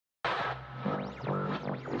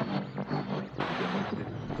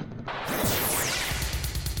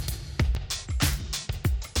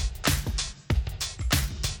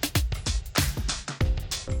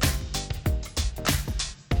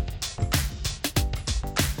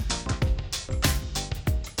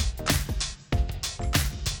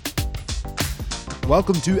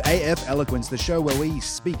Welcome to AF Eloquence, the show where we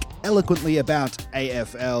speak eloquently about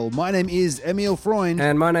AFL. My name is Emil Freund.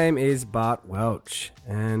 And my name is Bart Welch.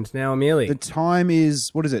 And now Amelie. The time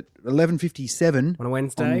is, 11:57 on a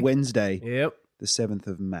Wednesday. On Wednesday, Yep. the 7th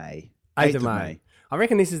of May. 8th of May. I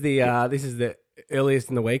reckon this is the earliest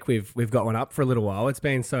in the week we've got one up for a little while. It's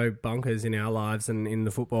been so bonkers in our lives and in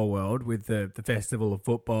the football world with the festival of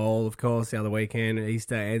football, of course, the other weekend,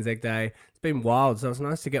 Easter, Anzac Day. It's been wild, so it's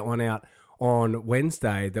nice to get one out on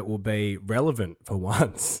Wednesday that will be relevant for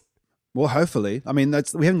once. Well, hopefully. I mean,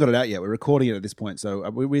 we haven't got it out yet. We're recording it at this point, so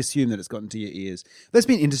we assume that it's gotten to your ears. There's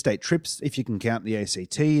been interstate trips, if you can count the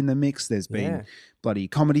ACT in the mix. There's been bloody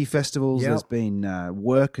comedy festivals. Yep. There's been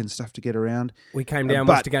work and stuff to get around. We came down,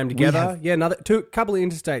 watched the game together. Another couple of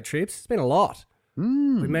interstate trips. It's been a lot. We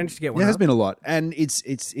managed to get one. Yeah, it has been a lot, and it's.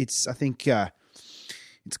 I think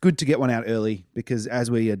it's good to get one out early because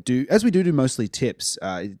as we do mostly tips,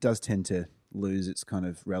 it does tend to lose its kind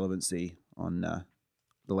of relevancy on the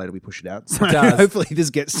later we push it out. So hopefully this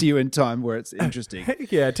gets to you in time where it's interesting.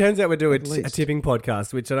 Yeah, it turns out we're doing a tipping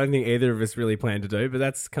podcast, which I don't think either of us really planned to do, but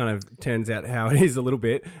that's kind of turns out how it is a little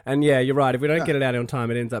bit. And yeah, you're right. If we don't get it out on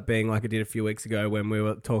time, it ends up being like it did a few weeks ago when we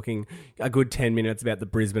were talking a good 10 minutes about the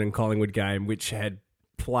Brisbane and Collingwood game, which had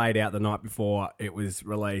played out the night before it was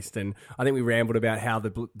released, and I think we rambled about how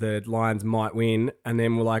the Lions might win, and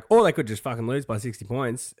then we're like, oh, they could just fucking lose by 60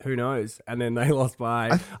 points. Who knows? And then they lost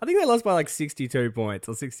by, I think they lost by like 62 points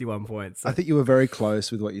or 61 points. So. I think you were very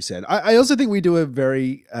close with what you said. I also think we do a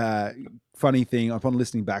very funny thing upon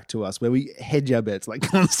listening back to us where we hedge our bets like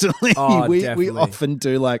constantly. Oh, we often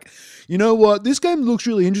do like, you know what, this game looks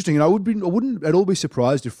really interesting, and I wouldn't at all be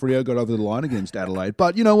surprised if Freo got over the line against Adelaide.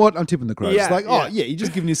 But you know what, I'm tipping the Crows. You're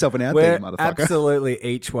just giving yourself an out there, motherfucker. We're absolutely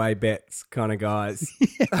each way bets kind of guys.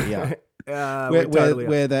 Yeah.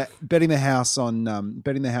 We're the betting the house on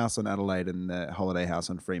Adelaide and the holiday house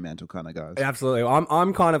on Fremantle kind of guys. Absolutely.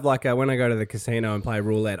 I'm kind of like when I go to the casino and play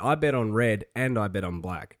roulette, I bet on red and I bet on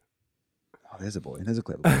black. Oh, there's a boy. There's a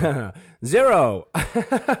clever boy. 0.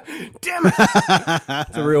 Damn it.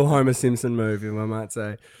 It's a real Homer Simpson move, if I might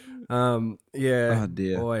say. Yeah. Oh,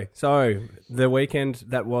 dear. Boy. So, the weekend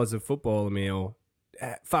that was of football, Emil.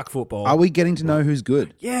 Fuck football. Are we getting to know who's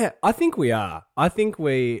good? Yeah, I think we are. I think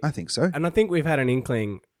so. And I think we've had an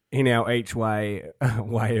inkling in our each way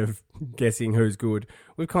of guessing who's good.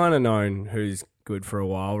 We've kind of known who's good for a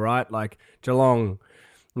while, right? Like, Geelong,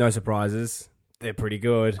 no surprises. They're pretty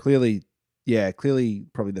good. Clearly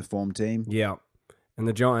probably the form team. Yeah. And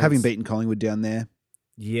the Giants. Having beaten Collingwood down there.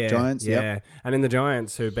 Yeah. Giants, yeah. Yep. And in the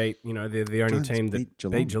Giants who beat, they're the only team that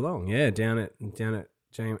beat Geelong. Yeah, down at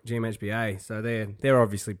GMHBA. So they're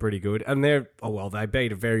obviously pretty good. And they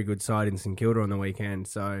beat a very good side in St Kilda on the weekend.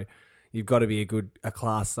 So you've got to be a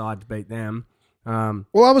class side to beat them.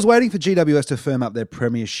 Well, I was waiting for GWS to firm up their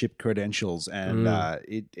premiership credentials, and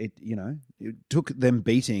it took them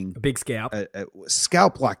beating a big scalp, a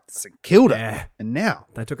scalp like St Kilda, yeah. And now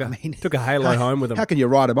they took a halo home with them. How can you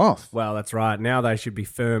write them off? Well, that's right. Now they should be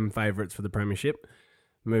firm favourites for the premiership.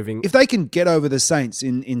 If they can get over the Saints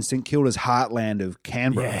in St Kilda's heartland of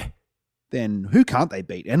Canberra, then who can't they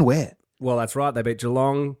beat and where? Well, that's right. They beat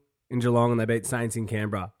Geelong in Geelong and they beat Saints in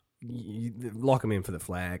Canberra. Lock them in for the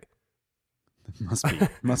flag.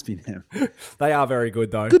 Must be them. They are very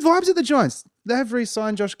good though. Good vibes at the Giants. They have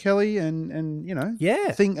re-signed Josh Kelly and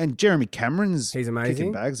and Jeremy Cameron's he's amazing.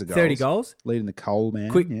 Kicking bags of goals. 30 goals, leading the Coal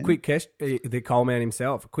Man. Quick cash, the Coal Man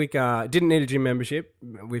himself. Didn't need a gym membership.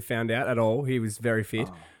 We found out at all. He was very fit.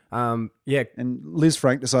 And Liz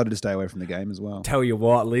Frank decided to stay away from the game as well. Tell you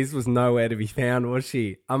what, Liz was nowhere to be found, was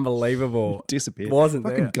she? Unbelievable. Disappeared. Wasn't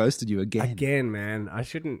Fucking there. Ghosted you again. Again, man. I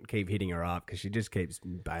shouldn't keep hitting her up because she just keeps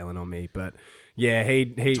bailing on me. But yeah,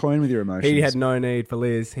 he toying with your emotions. He had no need for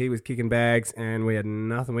Liz. He was kicking bags, and we had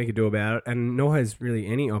nothing we could do about it. And nor has really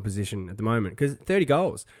any opposition at the moment because 30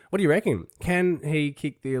 goals. What do you reckon? Can he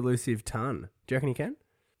kick the elusive ton? Do you reckon he can?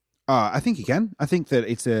 I think he can. I think that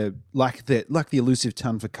it's like the elusive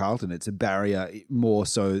ton for Carlton. It's a barrier the more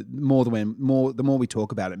we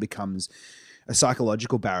talk about it, it becomes a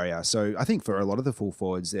psychological barrier. So I think for a lot of the full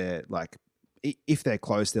forwards, they're like, if they're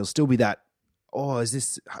close, there'll still be that. Oh, is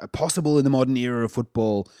this possible in the modern era of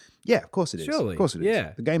football? Yeah, of course it is. Surely, of course it is.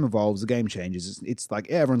 Yeah. The game evolves, the game changes. It's like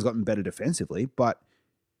everyone's gotten better defensively, but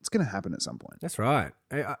it's going to happen at some point. That's right.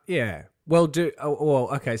 Yeah. Well,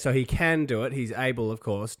 okay, so he can do it. He's able, of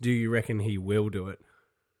course. Do you reckon he will do it?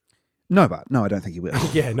 No, I don't think he will.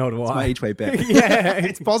 Yeah, nor do I. It's my each way bet. Yeah.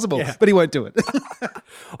 It's possible, but he won't do it.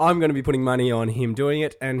 I'm going to be putting money on him doing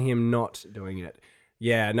it and him not doing it.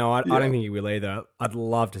 Yeah, no, I don't think he will either. I'd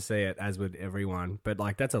love to see it, as would everyone. But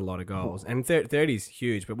like, that's a lot of goals, and 30 is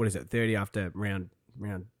huge. But what is it? 30 after round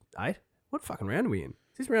 8? What fucking round are we in?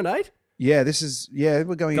 Is this round 8? Yeah,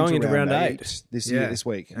 we're going into round 8 this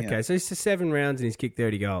week. Okay, Yeah. so he's 7 rounds and he's kicked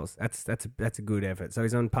 30 goals. That's a good effort. So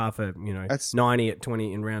he's on par for 90 at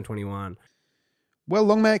 20 in round 21. Well,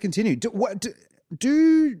 long may it continue.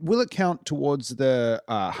 Will it count towards the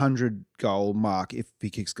 100 goal mark if he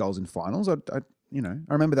kicks goals in finals? I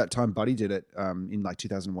remember that time Buddy did it in like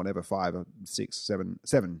 2000 whatever, 5 or 6, 7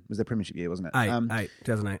 was their premiership year, wasn't it? 2008.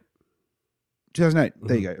 2008.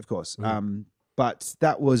 There you go. Of course. But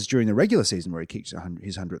that was during the regular season where he kicked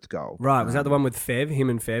his 100th goal. Right. Was that the one with Fev? Him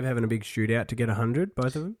and Fev having a big shootout to get 100,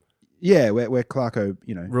 both of them? Yeah, where Clarko,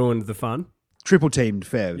 ruined the fun. Triple teamed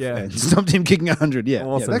Fev and stopped him kicking 100. Yeah,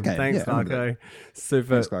 awesome. Yeah, that game. Thanks, Clarko.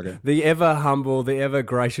 Super. Thanks, Clarko. The ever humble, the ever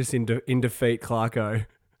gracious in defeat, Clarko.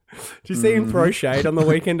 Did you see him throw shade on the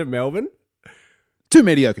weekend at Melbourne? 2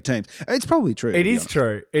 mediocre teams. It's probably true. It is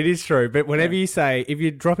true. It is true. But whenever you say, if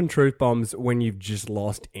you're dropping truth bombs when you've just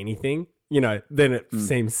lost anything, then it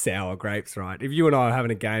seems sour grapes, right? If you and I were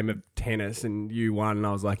having a game of tennis and you won and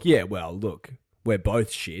I was like, yeah, well, look, we're both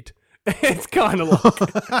shit. It's kind of like...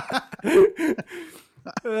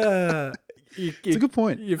 it's a good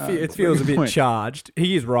point. It feels a bit charged.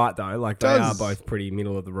 He is right, though. Like, they are both pretty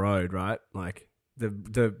middle of the road, right? Like,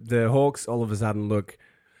 the Hawks all of a sudden look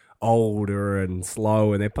older and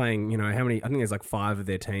slow, and they're playing, how many... I think there's like 5 of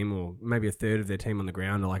their team, or maybe a third of their team on the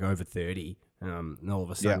ground are like over 30. And all of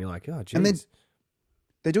a sudden you're like, oh, geez. And then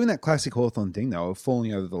they're doing that classic Hawthorn thing, though, of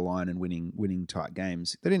falling over the line and winning tight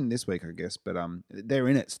games. They didn't this week, I guess, but they're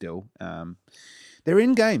in it still. They're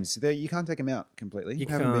in games. You can't take them out completely. You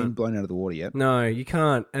haven't been blown out of the water yet. No, you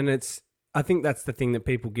can't. And I think that's the thing that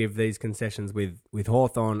people give these concessions with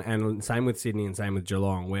Hawthorn, and same with Sydney and same with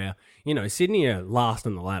Geelong, where, Sydney are last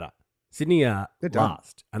on the ladder. Sydney are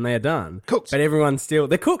last, and they are done. Cooked. But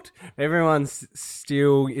they're cooked. Everyone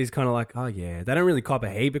still is kind of like, oh yeah. They don't really cop a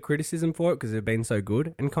heap of criticism for it because they've been so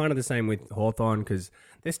good. And kind of the same with Hawthorn, because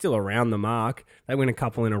they're still around the mark. They win a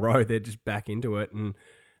couple in a row, they're just back into it. And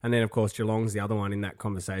then, of course, Geelong's the other one in that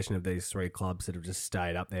conversation of these 3 clubs that have just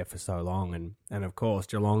stayed up there for so long. And of course,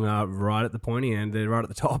 Geelong are right at the pointy end. They're right at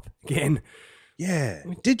the top again. Yeah.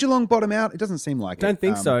 Did Geelong bottom out? It doesn't seem like it. Don't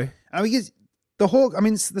think so. I mean,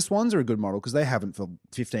 the Swans are a good model because they haven't for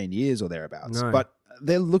 15 years or thereabouts. No. But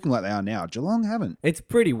they're looking like they are now. Geelong haven't. It's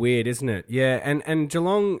pretty weird, isn't it? Yeah, and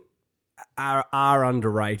Geelong are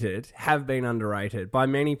underrated, have been underrated by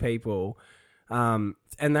many people, and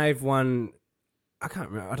they've won. I can't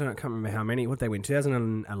remember how many. What they win?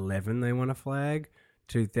 2011 they won a flag.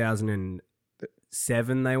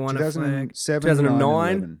 2007 they won a flag.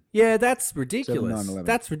 2009. Yeah, that's ridiculous. 7, 9,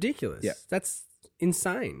 that's ridiculous. Yeah. That's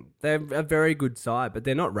insane. They're a very good side, but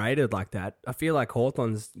they're not rated like that. I feel like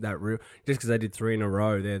Hawthorn's that real, just because they did 3 in a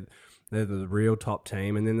row. They're the real top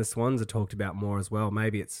team, and then the Swans are talked about more as well.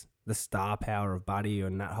 Maybe it's the star power of Buddy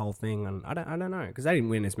and that whole thing, and I don't know, because they didn't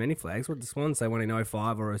win as many flags. What did the Swans? They won in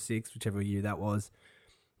 05 or 06, whichever year that was.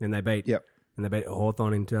 And they beat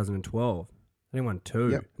Hawthorn in 2012. They won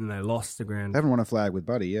 2, and they lost the ground. They haven't won a flag with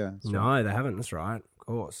Buddy, yeah. No, they haven't. That's right, of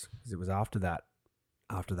course, because it was after that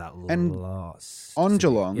and loss. On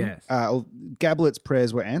Geelong, Gablett's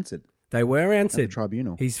prayers were answered. They were answered. At the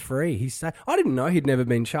tribunal. He's free. He's safe. I didn't know he'd never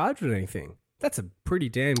been charged with anything. That's a pretty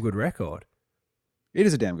damn good record. It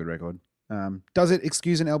is a damn good record. Does it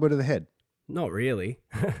excuse an elbow to the head? Not really.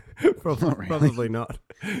 Probably not.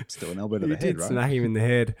 Still an elbow to the head, right? Smack him in the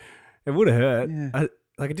head. It would have hurt. Yeah.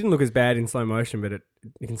 It didn't look as bad in slow motion, but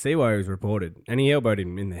you can see why it was reported. And he elbowed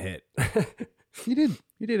him in the head. You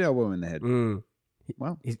did elbow him in the head. Mm.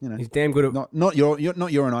 Well, he's damn good at not your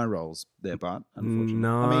and I rolls there, Bart. Unfortunately,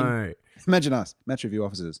 no. I mean, imagine us match review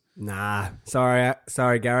officers. Nah,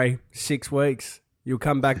 sorry, Gary. 6 weeks. You'll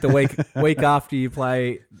come back the week after you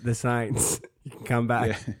play the Saints. You can come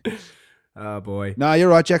back. Yeah. Oh boy. No, you're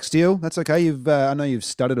right, Jack Steele. That's okay. I know you've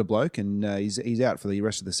studded a bloke, and he's out for the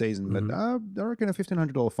rest of the season. Mm-hmm. But I reckon a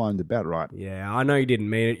 $1,500 fine's about right. Yeah, I know you didn't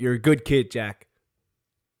mean it. You're a good kid, Jack.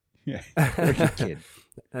 Yeah, very good kid.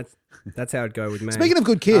 That's how it'd go with me. Speaking of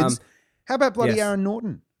good kids, how about bloody Aaron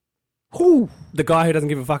Norton? Who? The guy who doesn't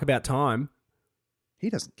give a fuck about time. He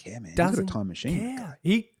doesn't care, man. He's got a time machine. Yeah,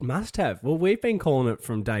 he must have. Well, we've been calling it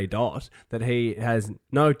from day dot that he has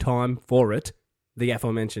no time for it. The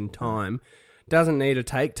aforementioned time. Doesn't need to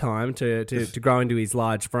take time to grow into his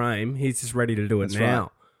large frame. He's just ready to do it now. Right.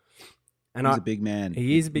 And he's a big man.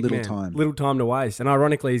 He is a big man. Little time to waste. And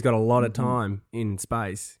ironically, he's got a lot of time in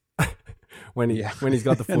space when he's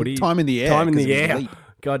got the footy. Time in the air. Time in the air.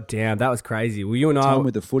 God damn, that was crazy. Well, you and Time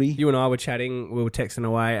with the footy. You and I were chatting. We were texting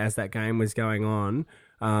away as that game was going on.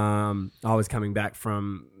 I was coming back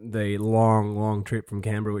from the long trip from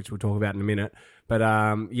Canberra, which we'll talk about in a minute. But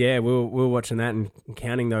we were watching that and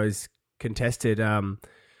counting those contested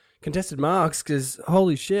marks because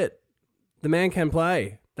holy shit, the man can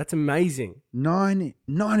play. That's amazing. 9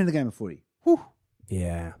 in the game of footy. Whew.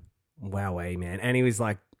 Yeah, wowee, man. And he was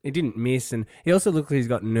like, he didn't miss, and he also looked like he's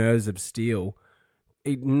got nerves of steel.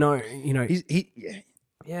 Yeah.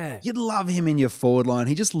 You'd love him in your forward line.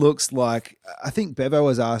 He just looks like, I think Bevo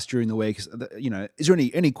was asked during the week, is there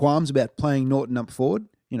any qualms about playing Norton up forward?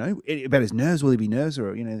 About his nerves, will he be nervous?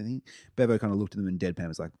 Or, Bevo kind of looked at them and deadpan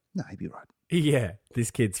was like, no, he'd be right. Yeah,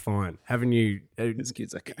 this kid's fine. Haven't you? This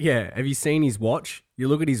kid's okay. Yeah, have you seen his watch? You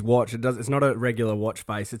look at his watch. It's not a regular watch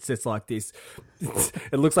face. It's just like this.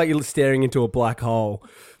 It looks like you're staring into a black hole.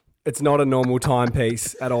 It's not a normal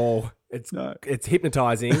timepiece at all. It's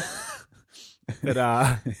hypnotizing. But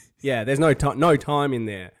there's no time in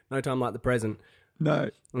there. No time like the present. No.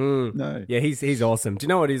 No. Yeah, he's awesome. Do you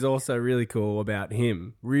know what is also really cool about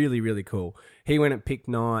him? Really, really cool. He went at pick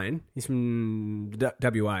 9. He's from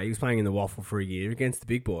WA. He was playing in the Waffle for a year against the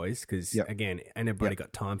big boys because, again, anybody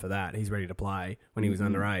got time for that. He's ready to play when he was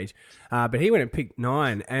underage. But he went at pick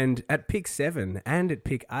 9, and at pick 7 and at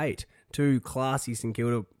pick 8, 2 classy St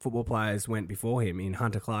Kilda football players went before him in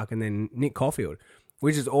Hunter Clark and then Nick Caulfield,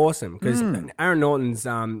 which is awesome because Aaron Norton's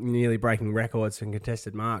nearly breaking records for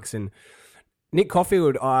contested marks. And Nick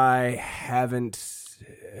Caulfield, I haven't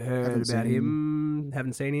heard about him.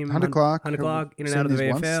 Haven't seen him. Hunter Clark, in and out of the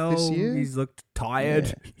VFL. This year. He's looked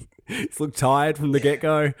tired. Yeah. He's looked tired from the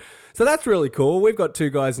get-go. So that's really cool. We've got 2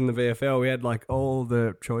 guys in the VFL. We had like all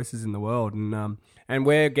the choices in the world. And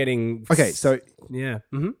we're getting... Okay, so... Yeah.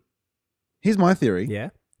 Mm-hmm. Here's my theory.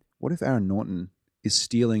 Yeah. What if Aaron Norton is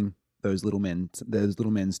stealing those little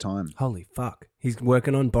men's time? Holy fuck. He's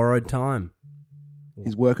working on borrowed time.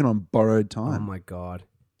 He's working on borrowed time. Oh my God.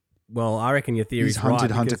 Well, I reckon your theory's right. He's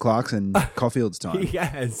hunted Hunter Clark's and Caulfield's time. He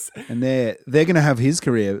has. And they're going to have his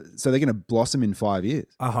career, so they're going to blossom in 5 years.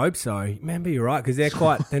 I hope so. Maybe you're right, because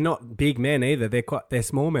they're not big men either. They're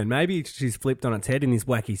small men. Maybe she's flipped on its head in this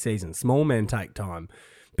wacky season. Small men take time.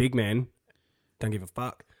 Big men don't give a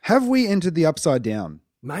fuck. Have we entered the upside down?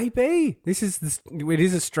 Maybe. It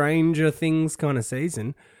is a Stranger Things kind of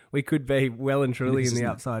season. We could be well and truly in the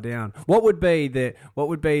upside down. What would be the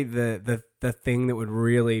thing that would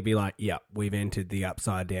really be like, yep, we've entered the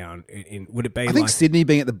upside down? Would it be? I think Sydney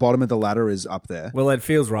being at the bottom of the ladder is up there. Well, it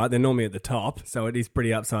feels right. They're normally at the top, so it is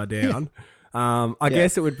pretty upside down. I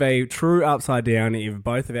guess it would be true upside down if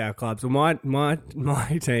both of our clubs. Well, my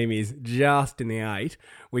team is just in the 8,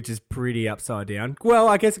 which is pretty upside down. Well,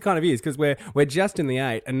 I guess it kind of is because we're just in the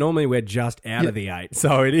 8, and normally we're just out of the 8.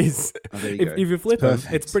 So it is. Oh, there if you flip them,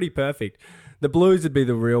 it's pretty perfect. The Blues would be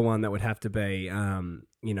the real one that would have to be.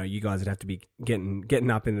 You guys would have to be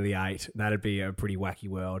getting up into the 8. That'd be a pretty wacky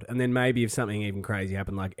world. And then maybe if something even crazy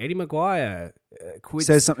happened, like Eddie Maguire quits,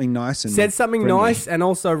 says something nice and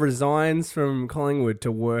also resigns from Collingwood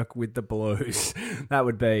to work with the Blues. That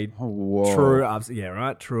would be true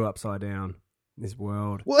upside down. This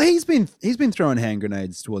world. Well, he's been throwing hand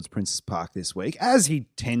grenades towards Princess Park this week, as he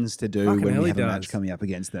tends to do when we have a match coming up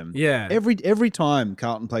against them. Yeah. Every time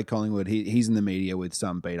Carlton play Collingwood, he's in the media with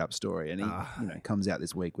some beat up story, and he comes out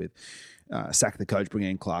this week with sack the coach, bring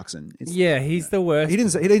in Clarkson. He's the worst. He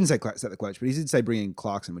didn't say sack the coach, but he did say bring in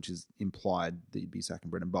Clarkson, which is implied that he'd be sacking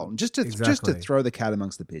Brendan Bolton just to throw the cat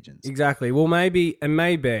amongst the pigeons. Exactly. Well, maybe.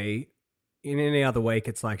 In any other week,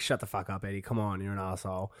 it's like, shut the fuck up, Eddie. Come on, you're an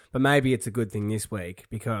arsehole. But maybe it's a good thing this week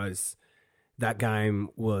because that game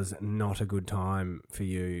was not a good time for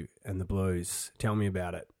you and the Blues. Tell me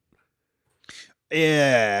about it.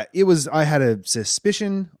 Yeah, it was. I had a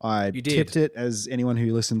suspicion. I tipped it, as anyone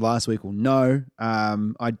who listened last week will know.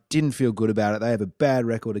 I didn't feel good about it. They have a bad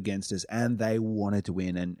record against us, and they wanted to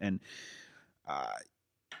win. And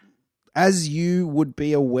as you would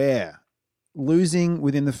be aware, losing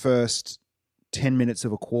within the first 10 minutes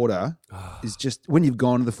of a quarter is just, when you've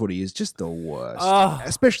gone to the footy, is just the worst.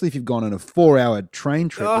 Especially if you've gone on a 4-hour train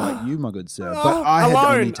trip like you, my good sir. But I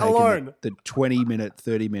had only taken the 20-minute,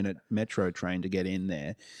 30-minute metro train to get in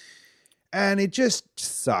there. And it just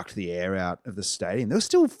sucked the air out of the stadium. There were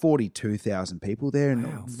still 42,000 people there, and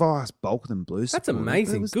a vast bulk of them Blues. That's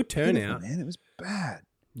amazing. Good turnout. Man, it was bad.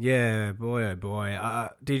 Yeah, boy, oh boy.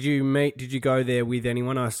 Did you go there with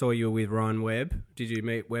anyone? I saw you were with Ryan Webb. Did you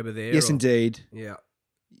meet Webber there? Yes, indeed. Yeah.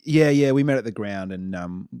 Yeah, we met at the ground,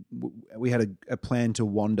 and we had a plan to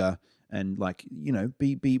wander and like, you know,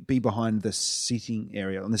 be behind the sitting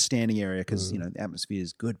area and the standing area because, you know, the atmosphere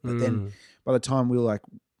is good. But then by the time we were like,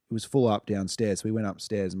 it was full up downstairs. So we went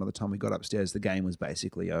upstairs, and by the time we got upstairs, the game was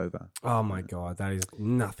basically over. Oh my God, that is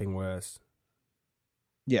nothing worse.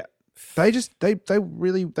 Yeah. They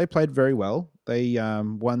played very well. They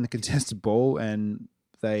won the contested ball, and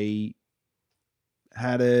they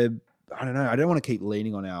had I don't know, I don't want to keep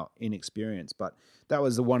leaning on our inexperience, but that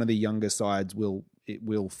was one of the younger sides will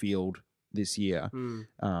field this year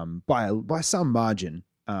by some margin.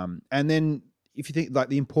 And then if you think like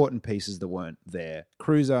the important pieces that weren't there,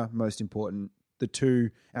 Cruiser, most important,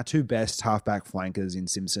 our two best halfback flankers in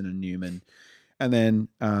Simpson and Newman, and then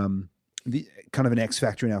the kind of an X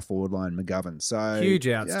factor in our forward line, McGovern. So huge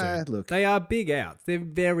outs, dude. Look, they are big outs. They're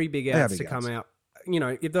very big outs to come out. You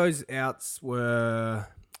know, if those outs were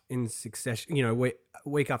in succession, you know,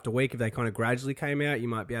 week after week, if they kind of gradually came out, you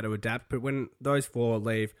might be able to adapt. But when those four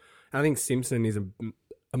leave, I think Simpson is a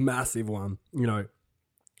massive one. You know,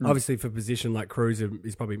 obviously for position like Cruiser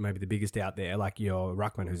is probably maybe the biggest out there. Like your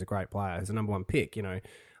Ruckman, who's a great player, who's a number one pick. You know,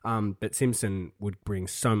 but Simpson would bring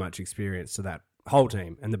so much experience to that whole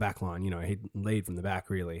team and the back line. You know, he'd lead from the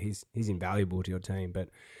back. Really, he's invaluable to your team. But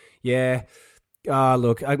yeah.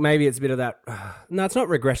 Look, maybe it's a bit of that. No, it's not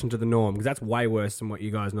regression to the norm because that's way worse than what you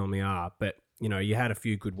guys normally are. But, you know, you had a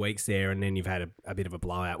few good weeks there and then you've had a bit of a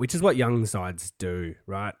blowout, which is what young sides do,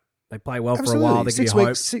 right? They play well for a while. They give you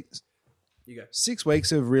hope. 6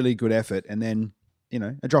 weeks of really good effort and then, you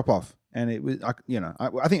know, a drop off. And it was, you know,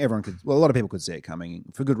 I think everyone could, well, a lot of people could see it coming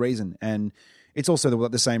for good reason. And it's also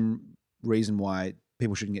the same reason why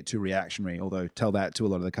people shouldn't get too reactionary, although tell that to a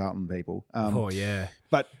lot of the Carlton people. Oh, yeah.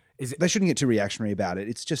 But they shouldn't get too reactionary about it.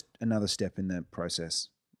 It's just another step in the process,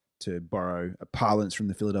 to borrow a parlance from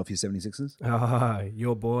the Philadelphia 76ers. Oh,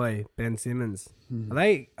 your boy, Ben Simmons. Are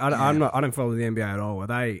they, I don't follow the NBA at all. Are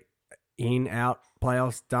they in, out,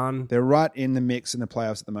 playoffs, done? They're right in the mix in the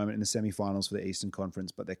playoffs at the moment in the semifinals for the Eastern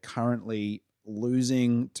Conference, but they're currently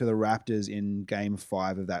losing to the Raptors in Game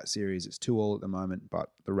 5 of that series. It's 2-2 at the moment,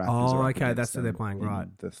 but the Raptors are up okay, that's what they're playing, right.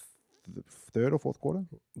 The third or fourth quarter?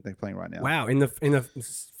 They're playing right now. Wow, in the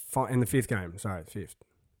fifth game. Sorry, fifth.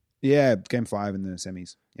 Yeah, Game 5 in the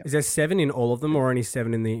semis. Yep. Is there 7 in all of them or only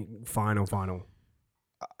 7 in the final?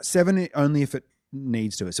 7 only if it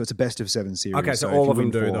needs to. So it's a best of 7 series. Okay, so all of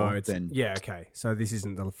them do, though. Yeah, okay. So this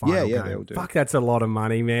isn't the final game. They all do. Fuck, that's a lot of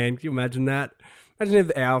money, man. Can you imagine that? Imagine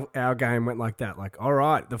if our game went like that. Like, all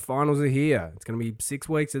right, the finals are here. It's going to be 6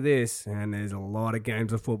 weeks of this, and there's a lot of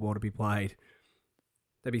games of football to be played.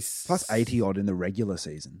 There'd be plus 80-odd in the regular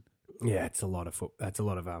season. Yeah, it's a lot of that's a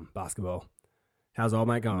lot of basketball. How's old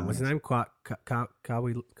mate going? Nice. What's his name?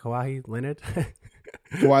 Kawhi Leonard?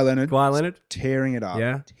 Kawhi Leonard? Tearing it up.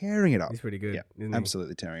 Yeah? Tearing it up. He's pretty good. Yeah,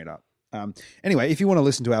 absolutely tearing it up. Anyway, if you want to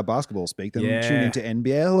listen to our basketball speak, then tune into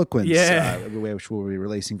NBA Eloquence, which we'll be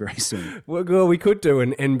releasing very soon. Well, we could do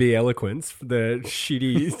an NBA Eloquence for the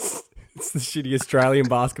shitty, it's the shitty Australian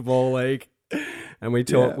basketball league. And we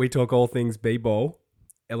talk all things b-ball.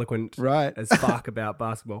 Eloquent as fuck about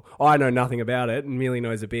basketball. I know nothing about it and Millie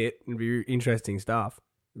knows a bit. It'd be interesting stuff.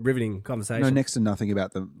 Riveting conversation. No, next to nothing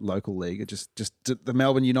about the local league. It just the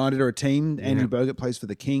Melbourne United are a team. Yeah. Andrew Bogut plays for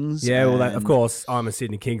the Kings. Yeah, well, of course, I'm a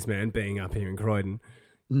Sydney Kings man being up here in Croydon.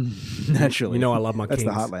 Naturally. You know I love my Kings.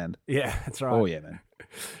 That's the heartland. Yeah, that's right. Oh, yeah, man.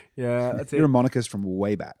 Yeah, that's it. You're a monicus from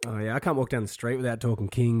way back. Oh, yeah, I can't walk down the street without talking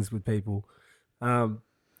Kings with people.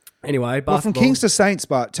 Anyway, basketball. Well, from Kings to Saints,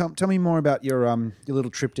 but tell me more about your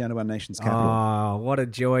little trip down to our nation's capital. Oh, what a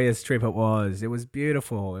joyous trip it was! It was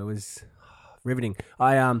beautiful. It was riveting.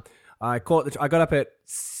 I got up at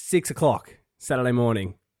 6 o'clock Saturday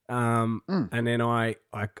morning, and then I'll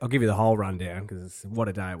give you the whole rundown because what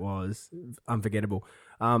a day it was, unforgettable.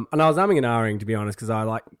 And I was umming and ahhing, to be honest, because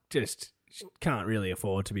I just can't really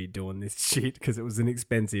afford to be doing this shit because it was an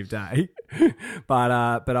expensive day. but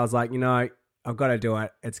I was like, I've got to do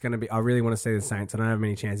it. It's going to be, I really want to see the Saints. I don't have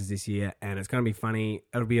many chances this year and it's going to be funny.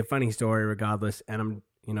 It'll be a funny story regardless. And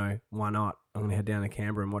why not? I'm going to head down to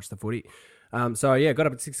Canberra and watch the footy. So yeah, got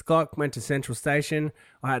up at 6 o'clock, went to Central Station.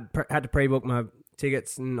 I had to pre-book my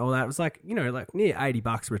tickets and all that. It was like near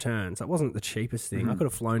 $80 return. So it wasn't the cheapest thing. I could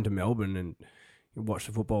have flown to Melbourne and watch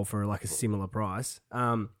the football for like a similar price.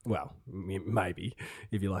 Well, maybe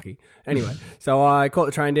if you're lucky. Anyway, so I caught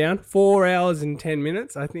the train down 4 hours and 10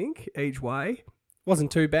 minutes, I think, each way.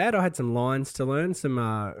 Wasn't too bad. I had some lines to learn, some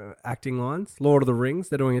acting lines. Lord of the Rings,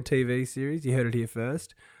 they're doing a TV series. You heard it here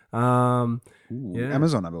first. Yeah.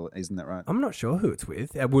 Amazon, isn't that right? I'm not sure who it's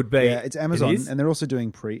with. It would be. Yeah, it's Amazon, and they're also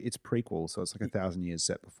doing it's prequel, so it's like 1,000 years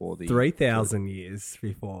set before the 3,000 years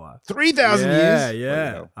before. 3,000 years.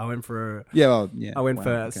 Yeah. I went for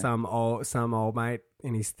some old mate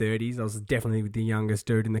in his 30s. I was definitely the youngest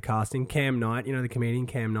dude in the casting. Cam Knight, you know the comedian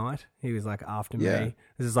Cam Knight. He was like after me.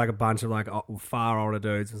 This is like a bunch of like far older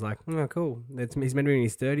dudes. It was like, oh cool. He's meant to be in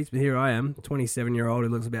his 30s, but here I am, 27-year-old who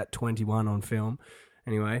looks about 21 on film.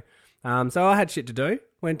 Anyway. So I had shit to do.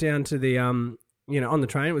 Went down to the, on the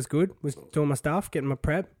train. It was good. Was doing my stuff, getting my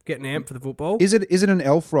prep, getting amped for the football. Is it an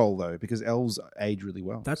elf role though? Because elves age really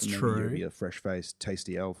well. That's so true. You'll be a fresh-faced,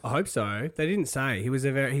 tasty elf. I hope so. They didn't say.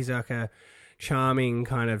 He's like a charming,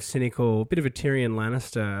 kind of cynical, bit of a Tyrion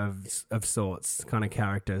Lannister of sorts kind of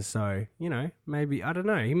character. So maybe I don't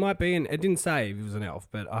know. He might be. It didn't say if he was an elf,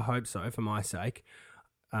 but I hope so for my sake.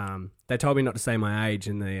 They told me not to say my age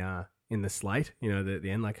in the slate, at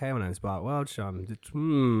the end, like, hey, my name's Bart Welch, I'm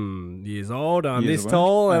years old, I'm this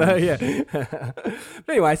tall, and yeah. But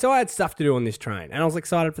anyway, so I had stuff to do on this train, and I was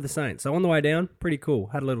excited for the Saints. So on the way down, pretty cool.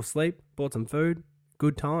 Had a little sleep, bought some food,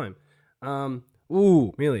 good time.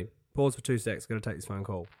 Millie, pause for 2 secs, got to take this phone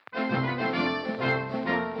call.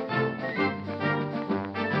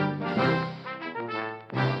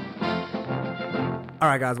 All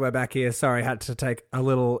right, guys, we're back here. Sorry, had to take a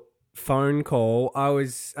little phone call. I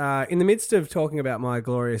was in the midst of talking about my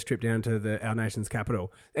glorious trip down to our nation's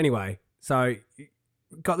capital. Anyway, so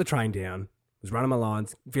got the train down, was running my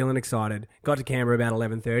lines, feeling excited. Got to Canberra about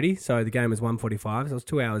 11:30, so the game was 1:45, so I was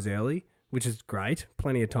 2 hours early, which is great.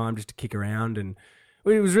 Plenty of time just to kick around, and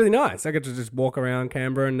it was really nice. I got to just walk around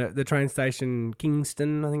Canberra, and the train station,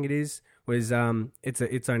 Kingston, I think it is, was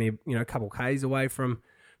it's only a couple k's away from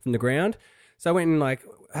the ground. So I went and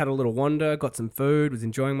had a little wander, got some food, was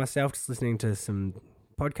enjoying myself, just listening to some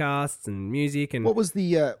podcasts and music. And what was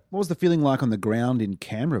the feeling like on the ground in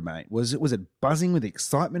Canberra, mate? Was it buzzing with the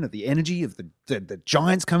excitement of the energy of the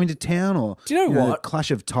Giants coming to town, or do you know what? The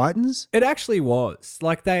Clash of Titans? It actually was.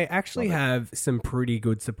 They actually have some pretty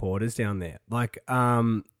good supporters down there. I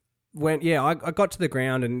got to the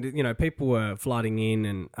ground and people were flooding in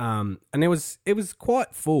and it was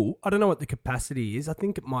quite full. I don't know what the capacity is. I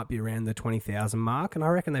think it might be around the 20,000 mark, and I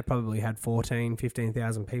reckon they probably had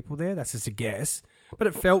 15,000 people there. That's just a guess, but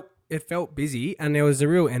it felt busy and there was a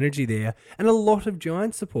real energy there and a lot of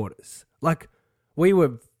Giants supporters. We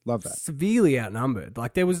were severely outnumbered.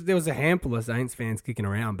 There was a handful of Saints fans kicking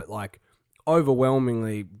around, but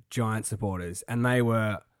overwhelmingly Giants supporters, and they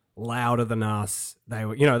were louder than us. They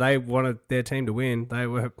were, they wanted their team to win. They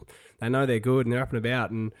know they're good and they're up and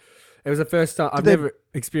about. And it was the first time I've never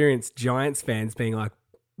experienced Giants fans being like,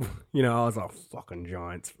 I was like, fucking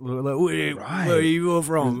Giants. Where are you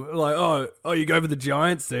from? You go for the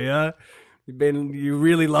Giants, do you? You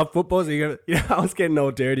really love football, so you go. I was getting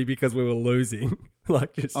all dirty because we were losing.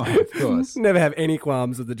 Of course, never have any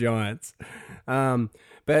qualms with the Giants.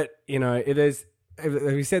 But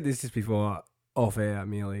we said this just before. Off air,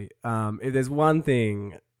 merely. If there's one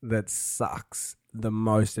thing that sucks the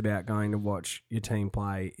most about going to watch your team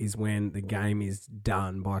play is when the game is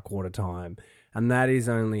done by quarter time. And that is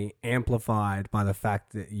only amplified by the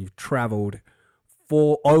fact that you've travelled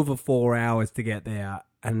over 4 hours to get there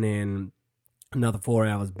and then another 4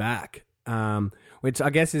 hours back. Which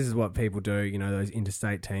I guess this is what people do, those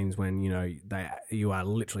interstate teams when, you are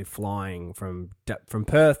literally flying from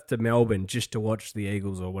Perth to Melbourne just to watch the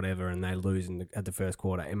Eagles or whatever, and they lose at the first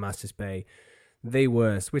quarter. It must just be the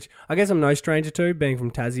worst, which I guess I'm no stranger to, being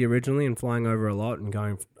from Tassie originally and flying over a lot and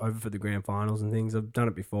going over for the grand finals and things. I've done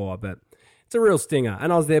it before, but it's a real stinger.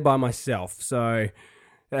 And I was there by myself, so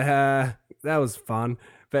that was fun.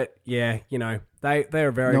 But yeah, they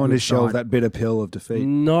are very. No one has shelved that bitter pill of defeat.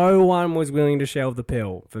 No one was willing to shelve the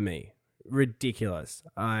pill for me. Ridiculous.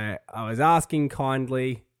 I was asking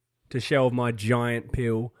kindly to shelve my giant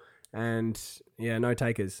pill, and yeah, no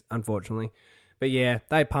takers, unfortunately. But yeah,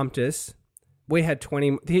 they pumped us. We had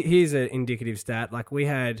 20. Here's an indicative stat. We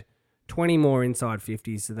had 20 more inside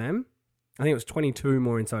 50s to them. I think it was 22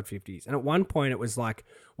 more inside 50s. And at one point, it was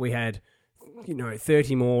we had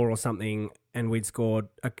 30 more or something, and we'd scored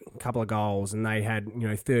a couple of goals, and they had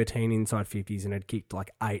 13 inside 50s and had kicked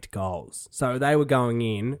 8 goals. So they were going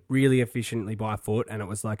in really efficiently by foot, and it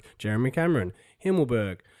was Jeremy Cameron,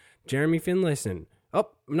 Himmelberg, Jeremy Finlayson. Oh,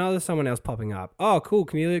 someone else popping up. Oh, cool.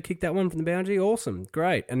 Can kick that one from the boundary? Awesome.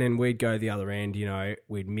 Great. And then we'd go the other end,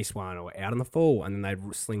 we'd miss one or out on the full, and then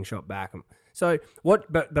they'd slingshot back. So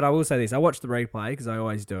but I will say this. I watched the replay because I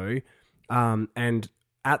always do. And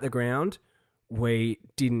at the ground, we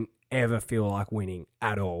didn't ever feel like winning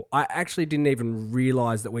at all. I actually didn't even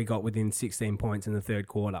realise that we got within 16 points in the third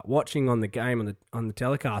quarter. Watching on the game on the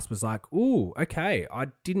telecast was like, ooh, okay. I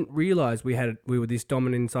didn't realise we were this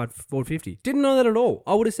dominant inside 450. Didn't know that at all.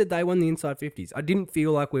 I would have said they won the inside 50s. I didn't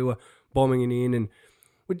feel like we were bombing it in and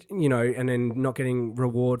and then not getting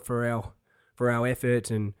reward for our effort.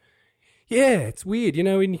 And yeah, it's weird,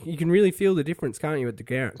 and you can really feel the difference, can't you, at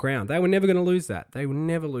the ground? They were never going to lose that. They were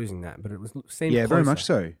never losing that, but it seemed closer. Very much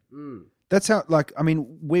so. That's how,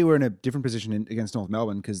 we were in a different position against North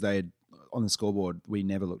Melbourne because they had, on the scoreboard, we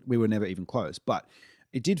were never even close. But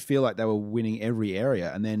it did feel like they were winning every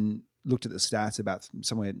area, and then looked at the stats about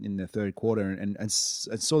somewhere in the third quarter and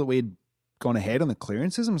saw that we had gone ahead on the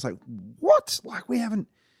clearances and was like, what? Like, we haven't...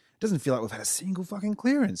 Doesn't feel like we've had a single fucking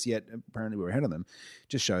clearance yet. Apparently, we're ahead of them.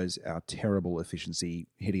 Just shows our terrible efficiency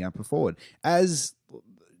hitting upper forward. And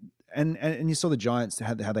you saw the Giants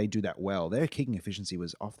how they do that well. Their kicking efficiency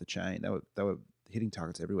was off the chain. They were hitting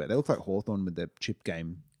targets everywhere. They looked like Hawthorn with the chip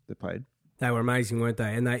game they played. They were amazing, weren't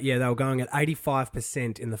they? And they were going at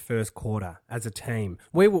 85% in the first quarter as a team.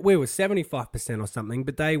 We were 75% or something,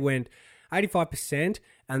 but they went 85%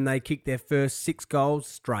 and they kicked their first 6 goals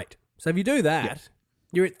straight. So if you do that. Yeah.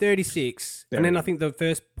 You're at 36, and then I think the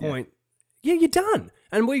first point, you're done.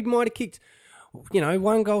 And we might have kicked,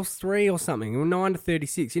 1 goal 3 or something, or 9 to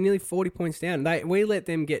 36. You're nearly 40 points down. We let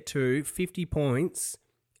them get to 50 points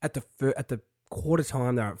at the quarter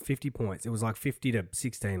time. They were at 50 points. It was like 50 to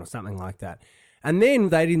 16 or something like that. And then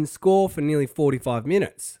they didn't score for nearly 45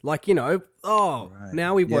 minutes.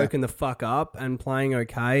 Now we've woken the fuck up and playing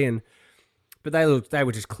okay. But they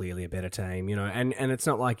were just clearly a better team, and it's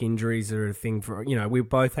not like injuries are a thing for, we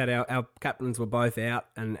both had our captains were both out,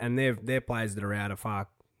 and their players that are out are far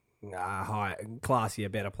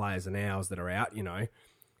classier, better players than ours that are out,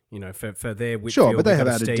 for their Whitfield. Sure, but they have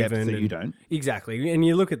added depth that you don't. Exactly. And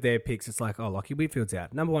you look at their picks, it's like, Lockie Whitfield's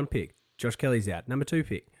out. Number 1 pick. Josh Kelly's out. Number 2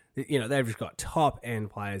 pick. They've just got top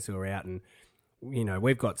end players who are out, and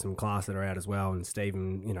we've got some class that are out as well, and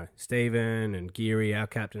Stephen and Geary, our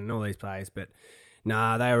captain, and all these players. But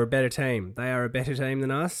nah, they are a better team. They are a better team than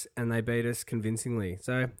us, and they beat us convincingly.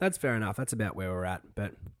 So that's fair enough. That's about where we're at.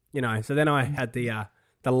 But so then I had the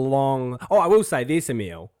long. Oh, I will say this,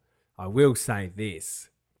 Emil. I will say this.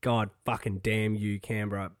 God fucking damn you,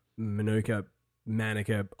 Canberra, Manuka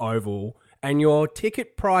Oval, and your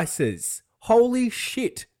ticket prices. Holy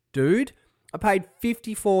shit, dude. I paid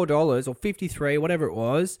 $54 or $53, whatever it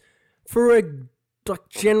was, for the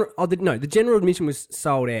general admission was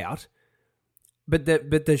sold out, but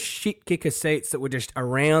the shit kicker seats that were just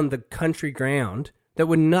around the country ground that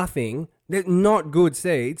were nothing, they're not good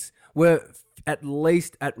seats, were at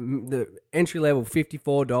least at the entry level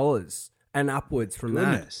 $54 and upwards from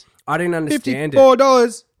that. I didn't understand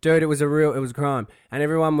 $54. Dude, it was a crime. And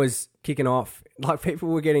everyone was kicking off. Like, people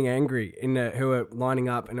were getting angry who were lining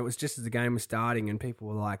up, and it was just as the game was starting, and people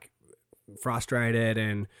were like frustrated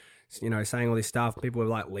and, saying all this stuff. People were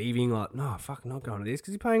like leaving, like, no, fuck, not going to this,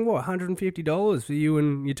 because you're paying what, $150 for you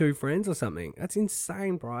and your 2 friends or something. That's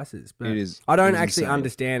insane prices. But it is. I don't actually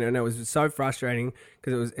understand it, and it was so frustrating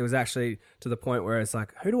because it was actually to the point where it's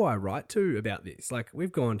like, who do I write to about this? Like,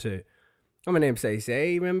 I'm an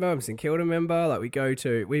MCC member, I'm a St Kilda member. Like,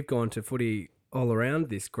 we've gone to footy all around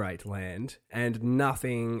this great land, and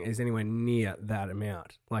nothing is anywhere near that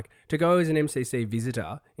amount. Like, to go as an MCC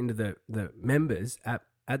visitor into the members at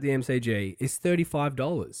the MCG is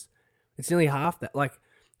 $35. It's nearly half that, like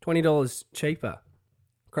 $20 cheaper.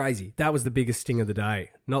 Crazy. That was the biggest sting of the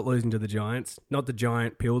day. Not losing to the Giants, not the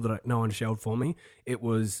giant pill that no one shelled for me. It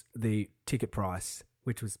was the ticket price,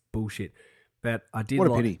 which was bullshit. But I did. What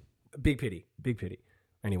a pity. Big pity.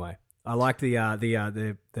 Anyway, I liked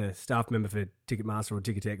the staff member for Ticketmaster or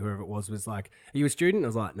Ticketek, whoever it was like, "Are you a student?" I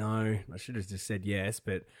was like, "No." I should have just said yes,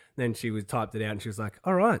 but then she typed it out and she was like,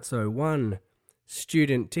 "All right, so 1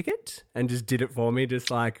 student ticket," and just did it for me, just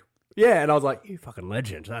like, yeah. And I was like, "You fucking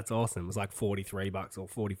legend. That's awesome." It was like $43 or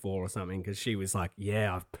 $44 or something, because she was like,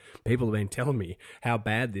 "Yeah, people have been telling me how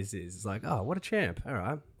bad this is." It's like, oh, what a champ. All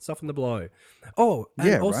right, soften the blow. Oh, and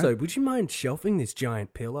yeah, also, right? Would you mind shelving this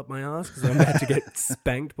giant pill up my ass, because I'm about to get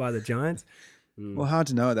spanked by the Giants? Well, hard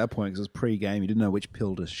to know at that point, because it was pre-game. You didn't know which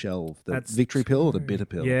pill to shelve, the victory pill or the bitter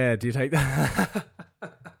pill. Yeah, do you take that?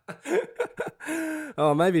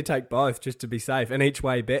 Oh, maybe take both just to be safe. An each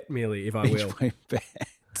way bet, merely, if I will. Each way bet.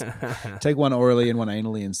 Take one orally and one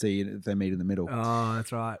anally and see if they meet in the middle. Oh,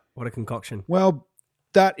 that's right. What a concoction. Well,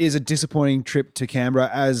 that is a disappointing trip to Canberra,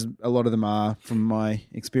 as a lot of them are from my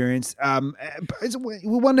experience. We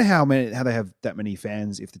wonder how they have that many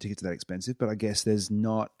fans if the tickets are that expensive. But I guess there's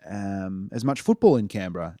not as much football in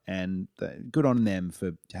Canberra, and good on them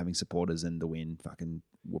for having supporters and the win. Fucking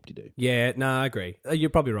whoop-de-doo. Yeah, no, I agree. You're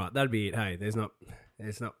probably right. That'd be it. Hey, there's not.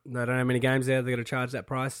 They don't have many games there. They're going to charge that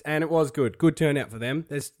price, and it was good. Good turnout for them.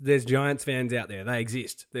 There's Giants fans out there. They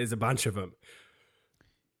exist. There's a bunch of them.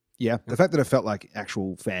 Yeah, the fact that it felt like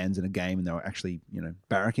actual fans in a game and they were actually,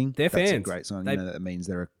 barracking. They're that's fans. a great sign. That means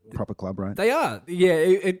they're a proper club, right? They are.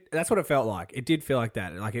 Yeah, that's what it felt like. It did feel like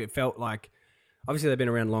that. Like it felt like, obviously they've been